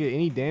clean. We didn't get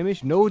any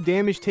damage. No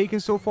damage taken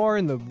so far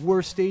in the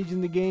worst stage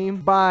in the game.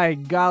 By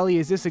golly,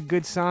 is this a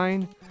good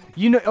sign?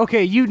 You know,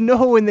 okay, you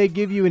know when they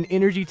give you an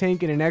energy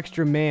tank and an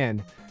extra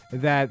man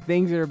that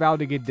things are about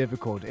to get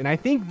difficult. And I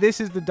think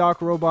this is the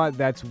Doc Robot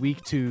that's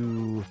weak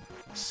to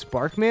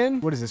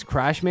Sparkman? What is this,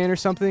 Crashman or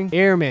something?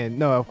 Airman.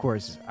 No, of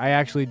course. I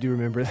actually do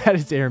remember that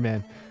it's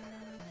Airman.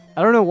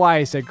 I don't know why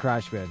I said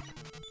Crashman.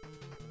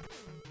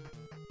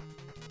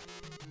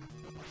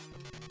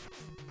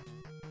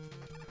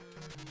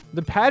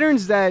 The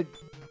patterns that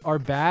are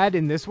bad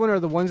in this one are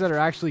the ones that are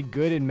actually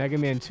good in Mega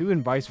Man 2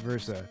 and vice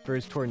versa. For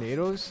his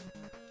tornadoes.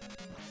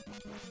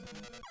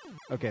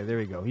 Okay, there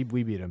we go. We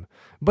beat him.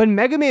 But in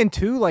Mega Man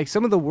 2, like,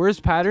 some of the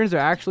worst patterns are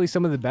actually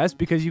some of the best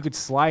because you could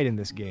slide in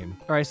this game.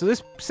 Alright, so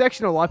this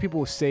section a lot of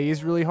people will say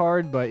is really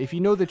hard, but if you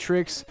know the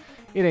tricks,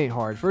 it ain't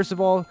hard. First of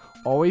all,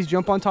 always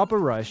jump on top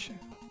of Rush.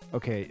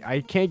 Okay,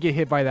 I can't get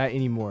hit by that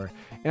anymore.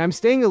 And I'm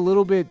staying a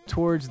little bit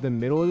towards the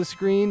middle of the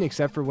screen,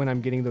 except for when I'm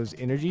getting those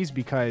energies,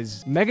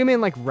 because Mega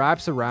Man, like,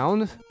 wraps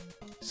around.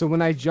 So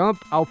when I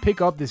jump, I'll pick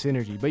up this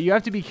energy. But you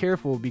have to be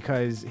careful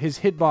because his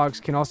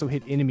hitbox can also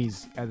hit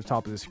enemies at the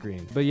top of the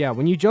screen. But yeah,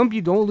 when you jump,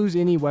 you don't lose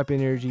any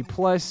weapon energy.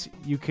 Plus,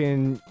 you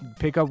can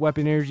pick up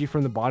weapon energy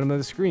from the bottom of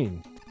the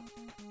screen.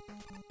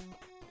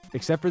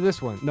 Except for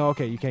this one. No,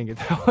 okay, you can't get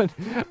that one.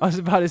 I was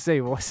about to say,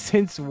 well,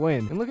 since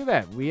when? And look at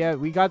that.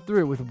 We got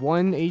through it with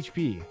 1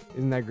 HP.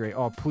 Isn't that great?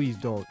 Oh, please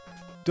don't.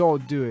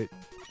 Don't do it.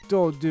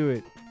 Don't do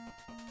it.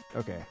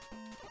 Okay.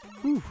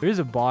 Whew. There's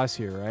a boss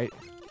here, right?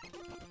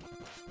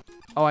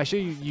 Oh, I should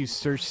use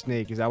Search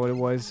Snake. Is that what it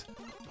was?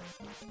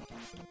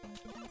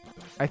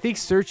 I think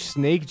Search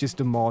Snake just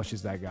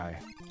demolishes that guy.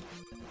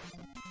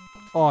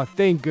 Oh,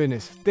 thank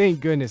goodness.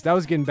 Thank goodness. That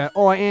was getting bad.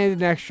 Oh, and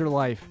an extra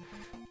life.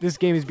 This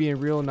game is being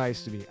real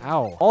nice to me.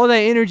 Ow. All that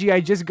energy I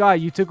just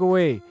got, you took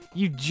away.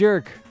 You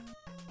jerk.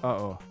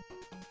 Uh-oh.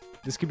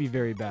 This could be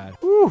very bad.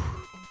 Whew.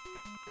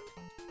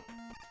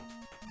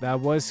 That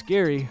was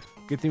scary.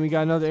 Good thing we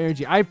got another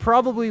energy. I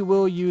probably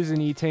will use an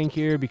E-Tank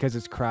here because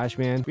it's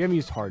Crashman. We haven't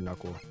used Hard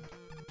Knuckle.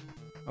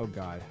 Oh,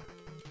 God.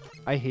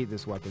 I hate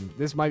this weapon.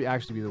 This might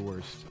actually be the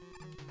worst.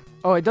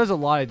 Oh, it does a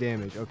lot of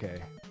damage.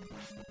 Okay.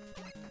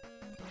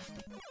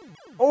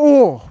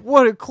 Oh,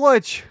 what a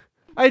clutch.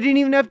 I didn't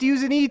even have to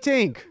use an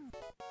E-Tank.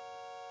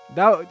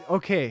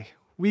 Okay.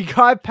 We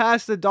got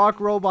past the Doc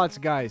Robots,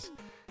 guys.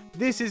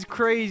 This is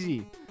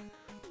crazy.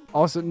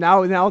 Also,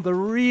 now the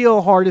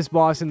real hardest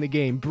boss in the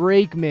game,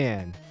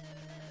 Brakeman.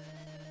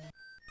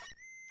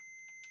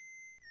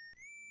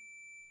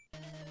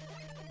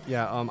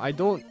 Yeah, I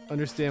don't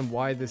understand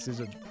why this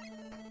is a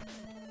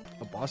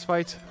boss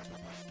fight.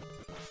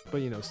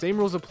 But, you know, same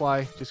rules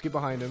apply. Just get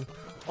behind him.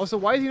 Also,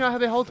 why does he not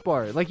have a health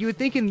bar? Like, you would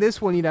think in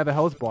this one he'd have a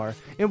health bar.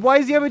 And why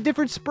does he have a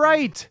different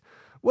sprite?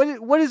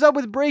 What is up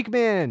with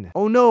Brakeman?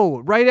 Oh, no.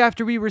 Right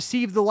after we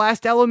received the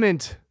last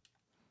element.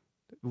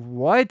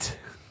 What?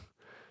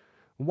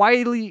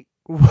 Wily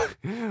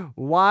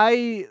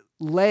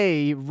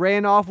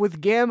ran off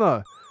with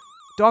Gamma.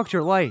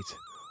 Dr. Light,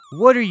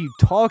 what are you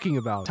talking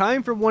about?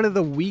 Time for one of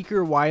the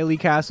weaker Wily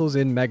castles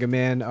in Mega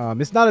Man.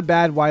 It's not a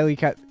bad Wily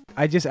cat.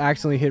 I just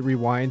accidentally hit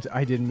rewind.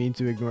 I didn't mean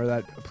to ignore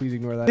that. Please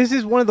ignore that. This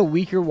is one of the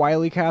weaker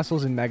Wily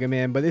castles in Mega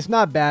Man, but it's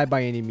not bad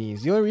by any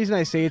means. The only reason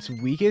I say it's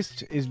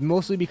weakest is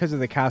mostly because of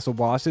the castle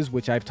bosses,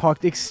 which I've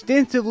talked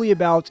extensively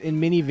about in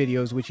many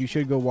videos, which you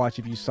should go watch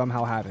if you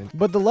somehow haven't.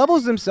 But the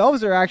levels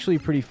themselves are actually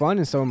pretty fun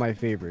and some of my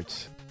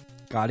favorites.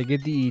 Gotta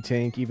get the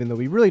E-Tank, even though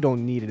we really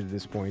don't need it at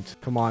this point.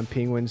 Come on,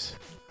 penguins.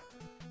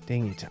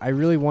 Dang it. I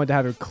really want to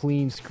have a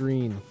clean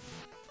screen.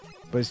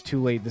 But it's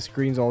too late. The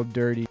screen's all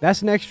dirty.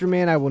 That's an extra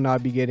man I will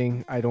not be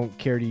getting. I don't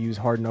care to use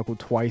Hard Knuckle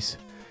twice.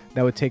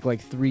 That would take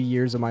like 3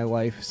 years of my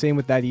life. Same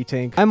with that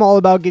E-Tank. I'm all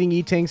about getting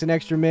E-Tanks and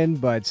extra men,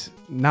 but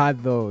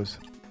not those.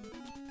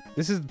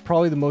 This is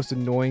probably the most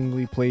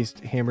annoyingly placed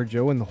Hammer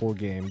Joe in the whole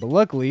game. But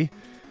luckily,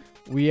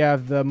 we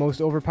have the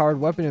most overpowered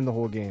weapon in the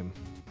whole game.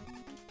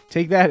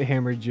 Take that,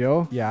 Hammer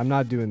Joe. Yeah, I'm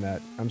not doing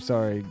that. I'm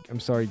sorry.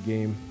 I'm sorry,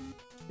 game.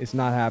 It's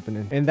not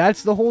happening. And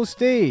that's the whole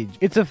stage.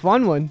 It's a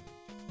fun one,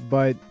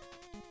 but...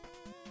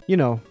 you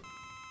know.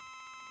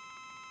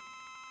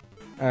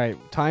 Alright,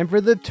 time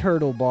for the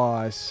turtle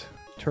boss.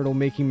 Turtle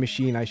making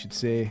machine, I should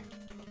say.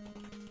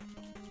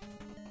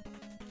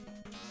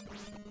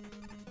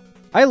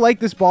 I like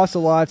this boss a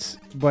lot,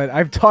 but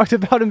I've talked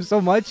about him so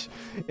much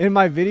in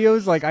my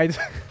videos. Like,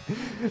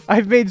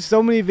 I've made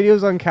so many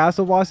videos on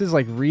castle bosses,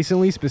 like,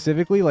 recently,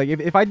 specifically. Like,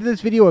 if I did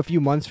this video a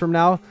few months from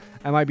now,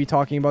 I might be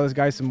talking about this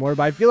guy some more.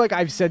 But I feel like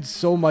I've said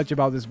so much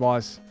about this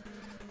boss.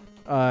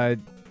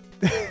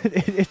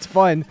 It's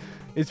fun.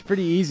 It's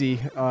pretty easy.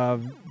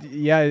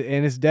 Yeah,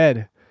 and it's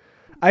dead.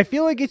 I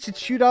feel like it should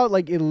shoot out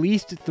like at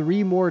least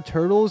 3 more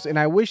turtles, and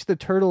I wish the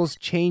turtles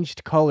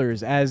changed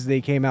colors as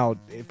they came out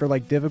for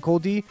like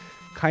difficulty.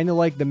 Kind of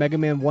like the Mega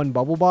Man 1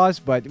 Bubble Boss,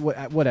 but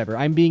whatever.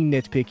 I'm being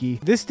nitpicky.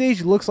 This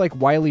stage looks like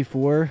Wily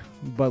 4,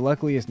 but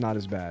luckily it's not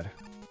as bad.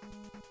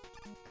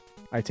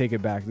 I take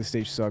it back. This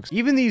stage sucks.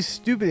 Even these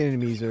stupid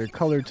enemies are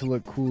colored to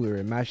look cooler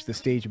and match the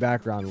stage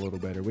background a little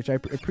better, which I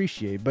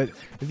appreciate. But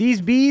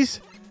these bees...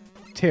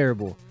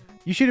 Terrible.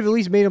 You should have at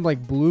least made him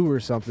like blue or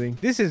something.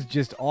 This is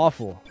just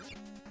awful.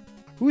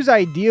 Whose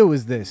idea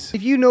was this?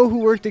 If you know who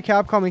worked at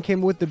Capcom and came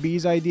up with the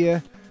bees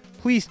idea,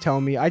 please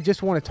tell me. I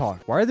just want to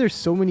talk. Why are there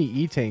so many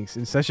E-tanks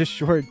in such a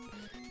short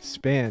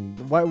span?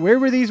 Where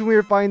were these when we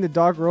were fighting the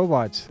dog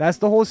robots? That's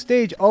the whole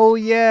stage. Oh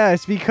yeah,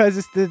 it's because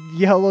it's the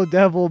Yellow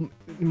Devil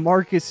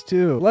Marcus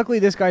too. Luckily,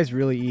 this guy's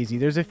really easy.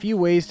 There's a few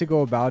ways to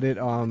go about it.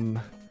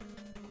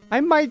 I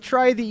might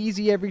try the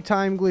easy every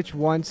time glitch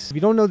once. If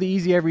you don't know the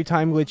easy every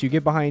time glitch, you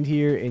get behind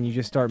here and you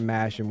just start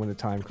mashing when the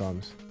time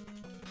comes.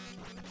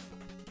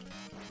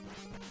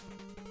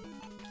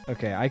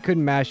 Okay, I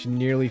couldn't mash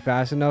nearly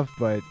fast enough,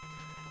 but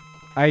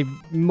I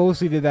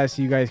mostly did that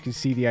so you guys could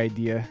see the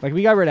idea. Like,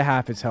 we got rid of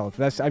half its health.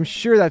 I'm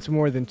sure that's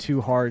more than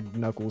 2 hard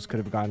Knuckles could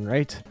have gotten,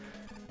 right?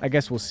 I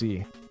guess we'll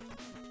see.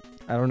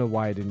 I don't know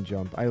why I didn't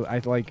jump. I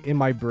like, in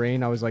my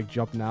brain, I was like,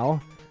 jump now.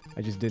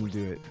 I just didn't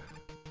do it.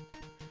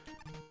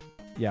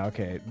 Yeah,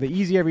 okay. The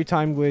easy every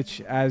time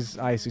glitch, as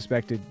I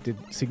suspected, did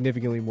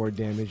significantly more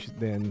damage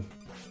than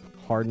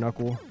hard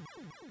Knuckle.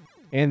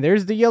 And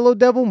there's the Yellow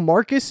Devil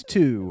Marcus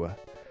 2.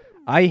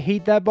 I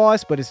hate that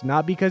boss, but it's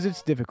not because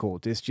it's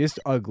difficult. It's just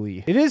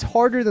ugly. It is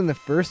harder than the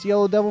first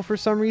Yellow Devil for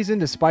some reason,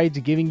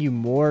 despite giving you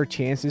more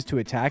chances to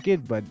attack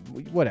it, but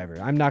whatever.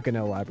 I'm not going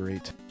to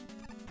elaborate.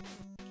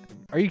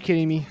 Are you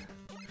kidding me?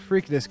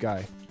 Freak this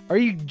guy. Are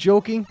you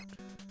joking?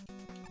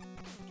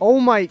 Oh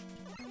my...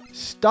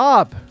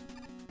 Stop!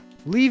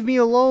 Leave me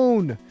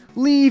alone!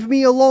 Leave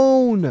me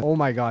alone! Oh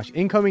my gosh.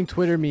 Incoming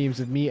Twitter memes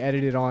of me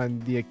edited on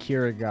the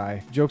Akira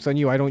guy. Joke's on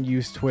you, I don't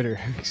use Twitter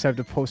except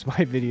to post my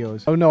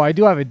videos. Oh no, I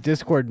do have a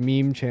Discord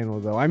meme channel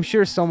though. I'm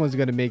sure someone's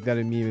gonna make that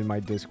a meme in my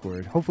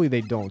Discord. Hopefully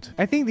they don't.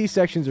 I think these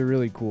sections are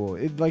really cool.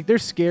 Like, they're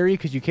scary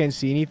because you can't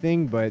see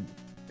anything, but...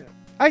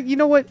 You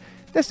know what?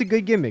 That's a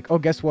good gimmick. Oh,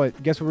 guess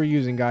what? Guess what we're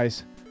using,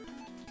 guys?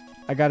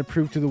 I gotta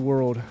prove to the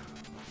world.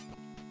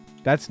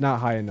 That's not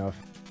high enough.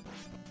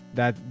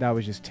 That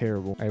was just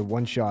terrible. All right,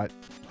 one shot.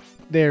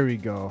 There we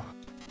go.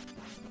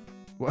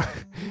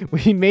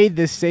 We made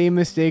the same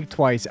mistake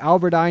twice.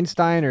 Albert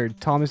Einstein or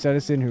Thomas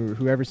Edison,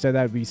 whoever said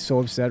that, would be so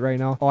upset right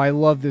now. Oh, I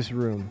love this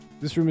room.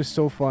 This room is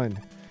so fun.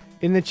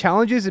 In the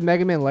challenges in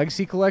Mega Man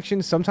Legacy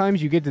Collection,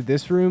 sometimes you get to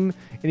this room,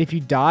 and if you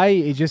die,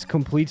 it just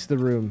completes the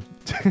room.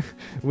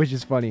 Which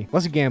is funny.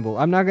 Let's gamble.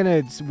 I'm not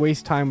going to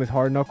waste time with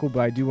Hard Knuckle, but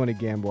I do want to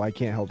gamble. I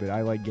can't help it.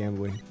 I like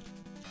gambling.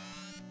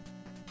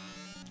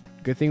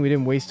 Good thing we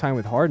didn't waste time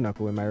with Hard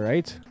Knuckle, am I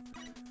right?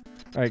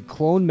 Alright,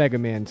 clone Mega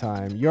Man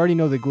time. You already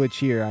know the glitch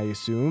here, I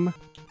assume.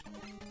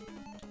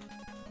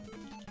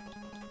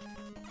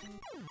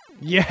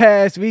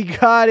 Yes, we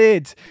got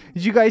it!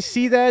 Did you guys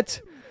see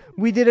that?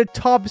 We did a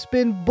top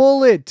spin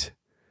bullet!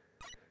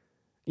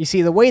 You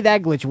see, the way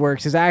that glitch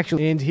works is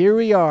actually... And here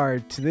we are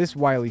to this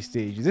Wily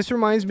stage. This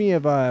reminds me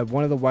of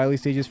one of the Wily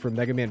stages from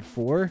Mega Man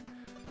 4.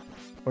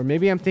 Or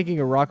maybe I'm thinking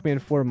of Rockman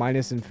 4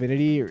 minus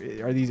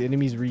Infinity. Are these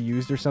enemies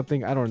reused or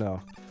something? I don't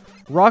know.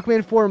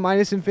 Rockman 4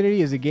 minus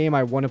Infinity is a game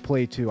I want to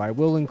play too. I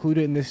will include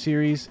it in this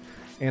series.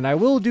 And I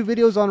will do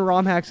videos on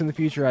ROM hacks in the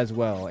future as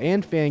well.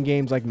 And fan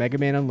games like Mega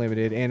Man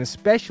Unlimited. And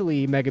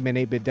especially Mega Man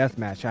 8-Bit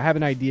Deathmatch. I have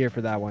an idea for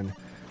that one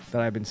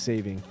that I've been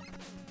saving.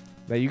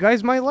 That you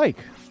guys might like.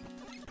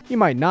 You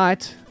might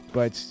not.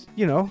 But,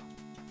 you know,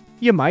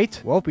 you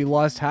might. Well, we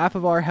lost half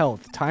of our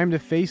health. Time to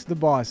face the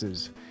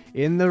bosses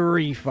in the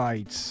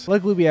refights.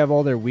 Luckily, we have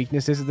all their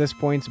weaknesses at this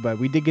point, but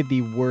we did get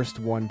the worst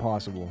one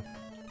possible.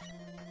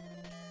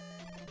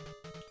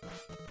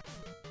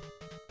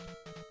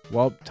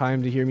 Well,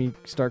 time to hear me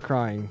start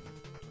crying.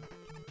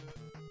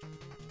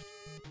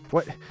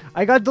 What?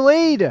 I got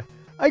delayed!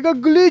 I got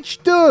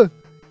glitched!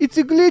 It's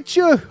a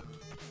glitch!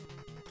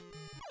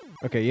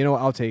 Okay, you know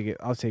what? I'll take it.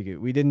 I'll take it.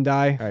 We didn't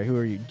die. Alright, who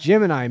are you?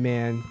 Gemini,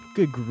 man.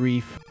 Good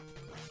grief.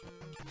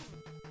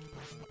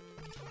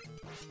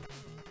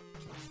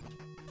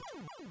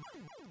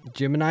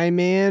 Gemini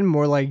man?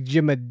 More like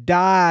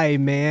Gemini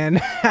man.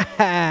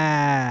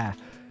 That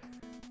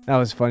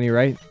was funny,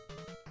 right?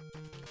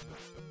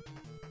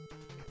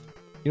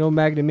 You know,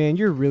 Magna Man,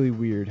 you're really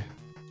weird.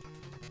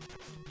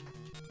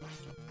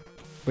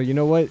 But you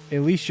know what?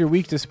 At least you're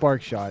weak to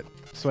Spark Shot.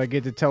 So I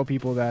get to tell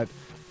people that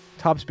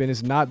Top Spin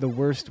is not the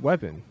worst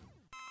weapon.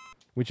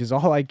 Which is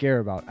all I care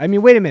about. I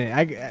mean, wait a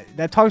minute.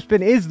 That Top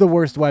Spin is the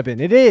worst weapon.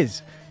 It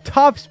is.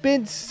 Top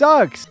Spin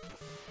sucks.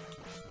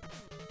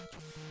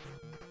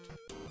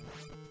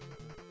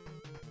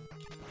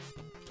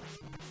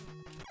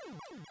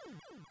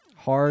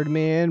 Hard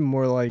Man,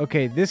 more like...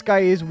 Okay, this guy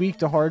is weak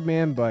to Hard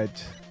Man,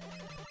 but...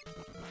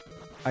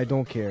 I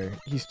don't care.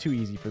 He's too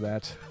easy for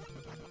that.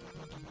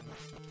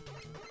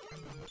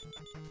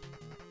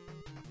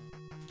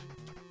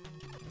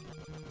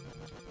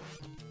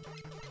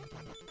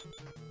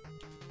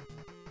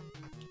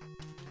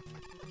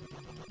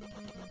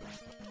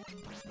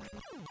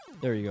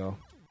 There you go.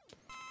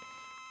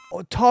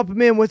 Oh, Top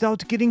Man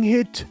without getting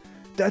hit!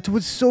 That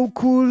was so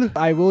cool!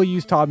 I will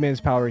use Top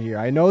Man's power here.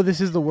 I know this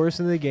is the worst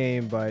in the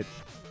game, but...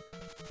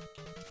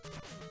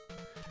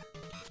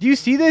 Do you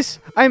see this?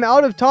 I'm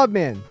out of Top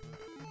Man!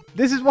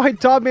 This is why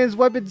Top Man's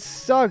weapon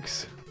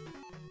sucks!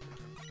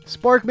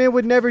 Sparkman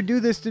would never do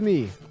this to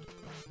me.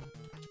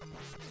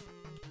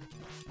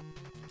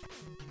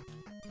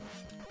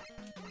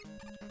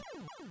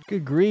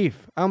 Good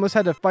grief. I almost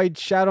had to fight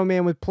Shadow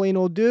Man with plain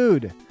old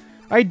dude.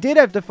 I did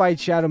have to fight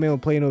Shadow Man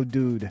with plain old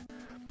dude.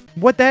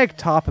 What the heck,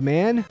 Top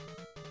Man?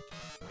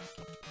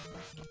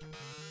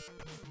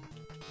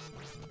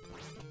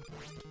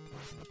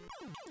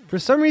 For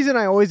some reason,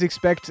 I always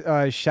expect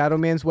Shadow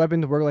Man's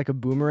weapon to work like a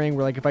boomerang,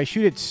 where like if I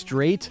shoot it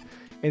straight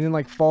and then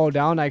like fall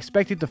down, I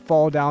expect it to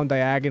fall down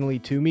diagonally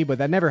to me, but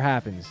that never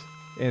happens.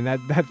 And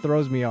that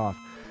throws me off.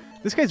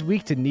 This guy's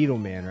weak to Needle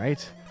Man,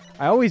 right?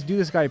 I always do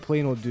this guy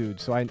plain old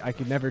dude, so I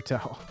could never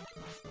tell.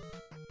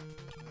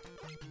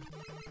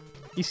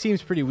 He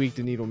seems pretty weak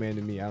to Needle Man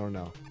to me, I don't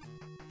know.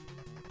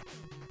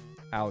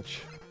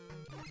 Ouch.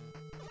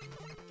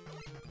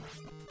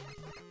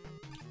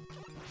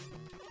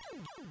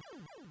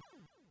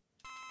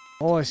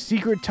 Oh, a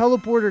secret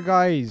teleporter,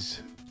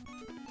 guys.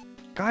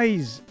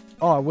 Guys.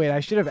 Oh, wait, I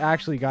should have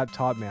actually got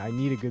Top Man. I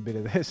need a good bit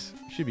of this.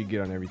 Should be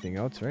good on everything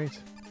else, right?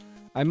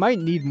 I might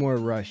need more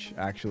rush,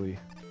 actually.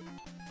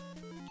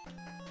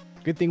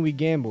 Good thing we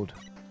gambled.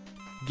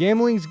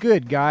 Gambling's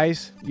good,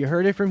 guys. You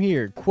heard it from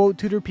here. Quote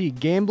Tooterp,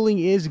 gambling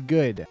is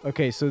good.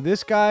 Okay, so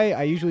this guy,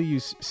 I usually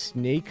use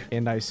Snake,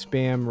 and I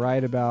spam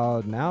right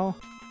about now.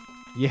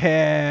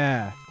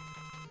 Yeah!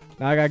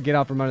 Now I gotta get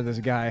out from under this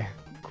guy.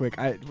 Quick.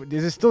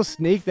 Is it still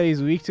Snake that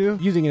he's weak to?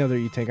 Using another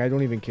E-Tank, I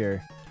don't even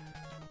care.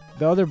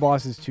 The other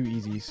boss is too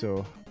easy,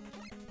 so...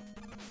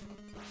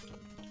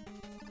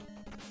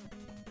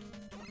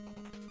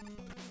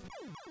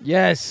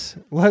 Yes!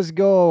 Let's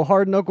go!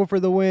 Hard Knuckle for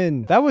the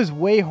win! That was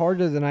way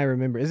harder than I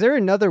remember. Is there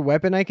another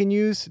weapon I can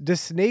use? Does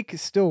Snake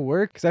still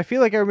work? Because I feel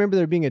like I remember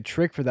there being a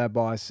trick for that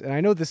boss. And I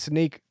know the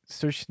Snake,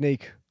 Search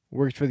Snake,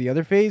 worked for the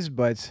other phase,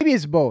 but maybe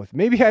it's both.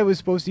 Maybe I was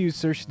supposed to use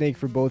Search Snake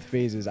for both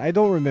phases. I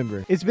don't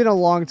remember. It's been a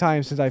long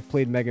time since I've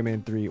played Mega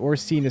Man 3 or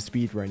seen a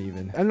speedrun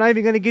even. I'm not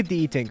even gonna get the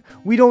E-Tank.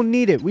 We don't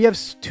need it. We have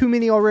too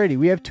many already.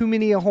 We have too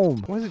many at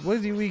home. What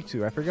is he weak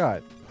to? I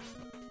forgot.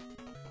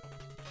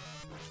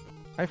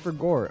 I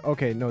forgot.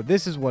 Okay, no,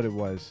 this is what it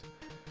was.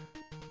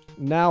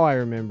 Now I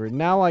remember.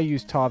 Now I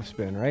use Top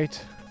Spin, right?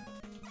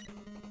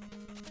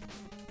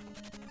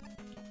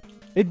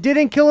 It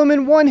didn't kill him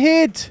in one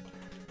hit!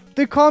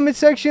 The comment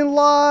section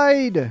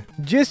lied!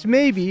 Just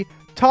maybe,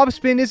 Top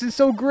Spin isn't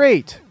so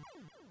great.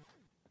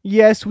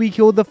 Yes, we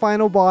killed the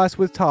final boss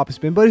with Top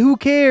Spin, but who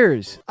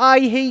cares? I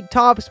hate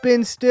Top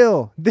Spin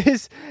still.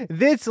 This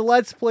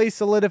Let's Play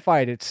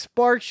solidified it.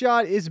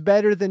 Sparkshot is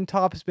better than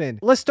Top Spin.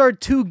 Let's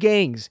start two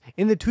gangs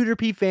in the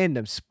Tooterp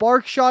fandom.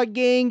 Sparkshot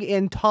gang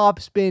and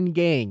Top Spin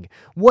gang.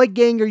 What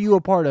gang are you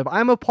a part of?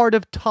 I'm a part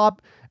of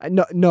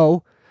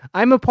No.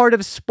 I'm a part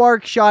of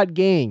Sparkshot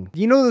gang.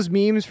 You know those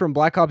memes from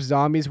Black Ops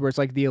Zombies where it's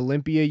like the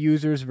Olympia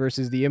users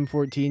versus the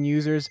M14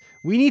 users?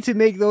 We need to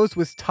make those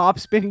with Top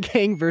Spin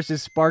gang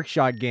versus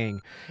Sparkshot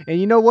gang.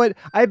 And you know what?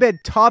 I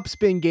bet Top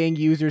Spin gang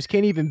users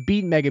can't even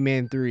beat Mega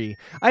Man 3.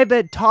 I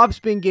bet Top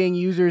Spin gang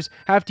users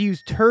have to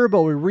use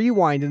Turbo or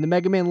Rewind in the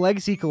Mega Man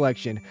Legacy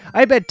Collection.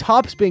 I bet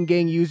Top Spin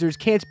gang users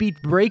can't beat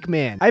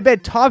Breakman. I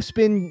bet Top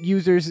Spin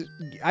user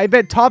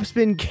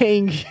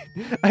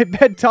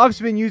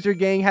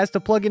gang has to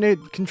plug in a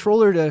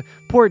controller to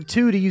port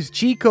 2 to use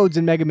cheat codes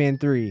in Mega Man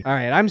 3.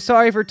 Alright, I'm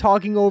sorry for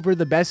talking over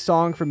the best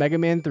song from Mega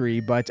Man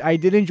 3, but I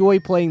did enjoy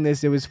playing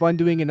this. It was fun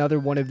doing another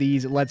one of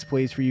these Let's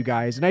Plays for you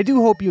guys, and I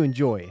do hope you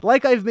enjoy.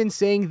 Like I've been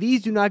saying,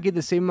 these do not get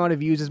the same amount of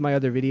views as my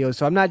other videos,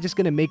 so I'm not just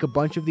going to make a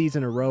bunch of these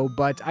in a row,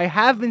 but I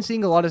have been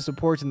seeing a lot of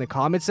support in the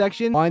comment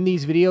section on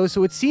these videos,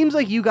 so it seems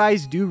like you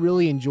guys do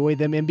really enjoy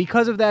them, and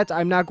because of that,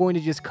 I'm not going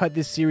to just cut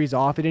this series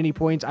off at any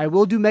point. I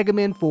will do Mega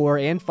Man 4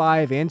 and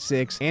 5 and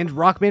 6 and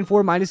Rockman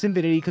 4 minus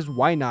Infinity, because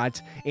why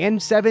not?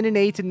 And 7 and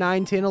 8 and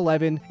 9, 10,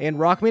 11 and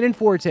Rockman and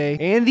Forte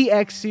and the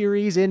X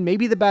series and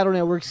maybe the Battle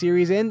Network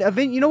series and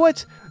you know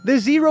what? The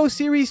Zero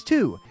series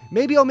too.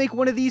 Maybe I'll make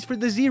one of these for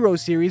the Zero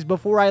series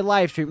before I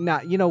live stream.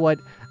 Nah, you know what?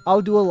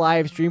 I'll do a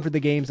live stream for the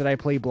games that I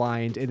play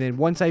blind, and then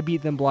once I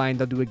beat them blind,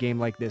 I'll do a game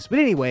like this. But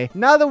anyway,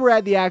 now that we're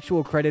at the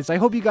actual credits, I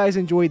hope you guys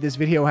enjoyed this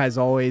video as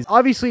always.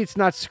 Obviously, it's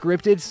not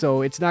scripted,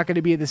 so it's not going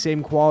to be at the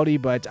same quality,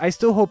 but I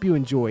still hope you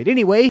enjoyed.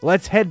 Anyway,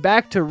 let's head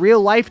back to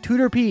real-life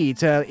Tooterp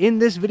to end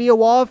this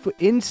video off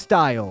in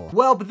style.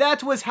 Well, but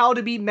that was how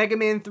to beat Mega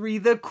Man 3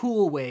 the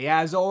cool way.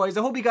 As always,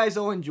 I hope you guys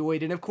all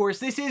enjoyed, and of course,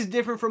 this is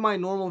different from my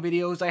normal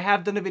videos. I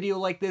have done a video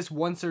like this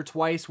once or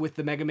twice with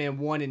the Mega Man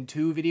 1 and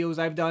 2 videos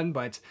I've done,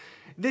 but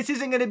this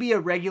isn't going to be a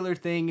regular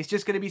thing. It's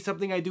just going to be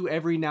something I do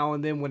every now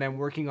and then when I'm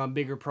working on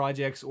bigger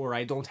projects or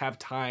I don't have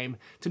time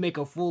to make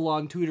a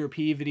full-on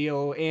Tooterp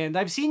video. And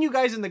I've seen you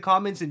guys in the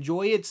comments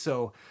enjoy it,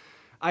 so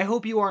I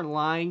hope you aren't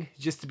lying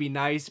just to be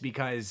nice,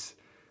 because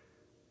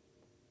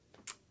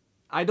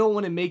I don't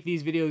want to make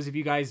these videos if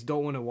you guys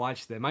don't want to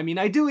watch them. I mean,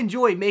 I do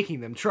enjoy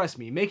making them, trust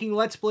me. Making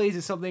Let's Plays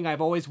is something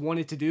I've always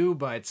wanted to do,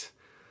 but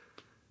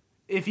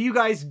if you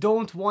guys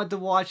don't want to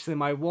watch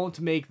them, I won't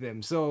make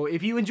them. So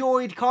if you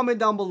enjoyed, comment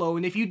down below.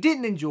 And if you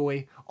didn't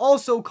enjoy,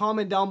 also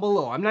comment down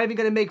below. I'm not even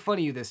going to make fun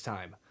of you this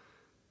time.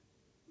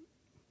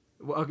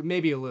 Well,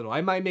 maybe a little.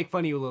 I might make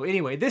fun of you a little.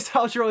 Anyway, this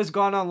outro has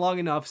gone on long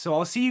enough, so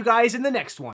I'll see you guys in the next one.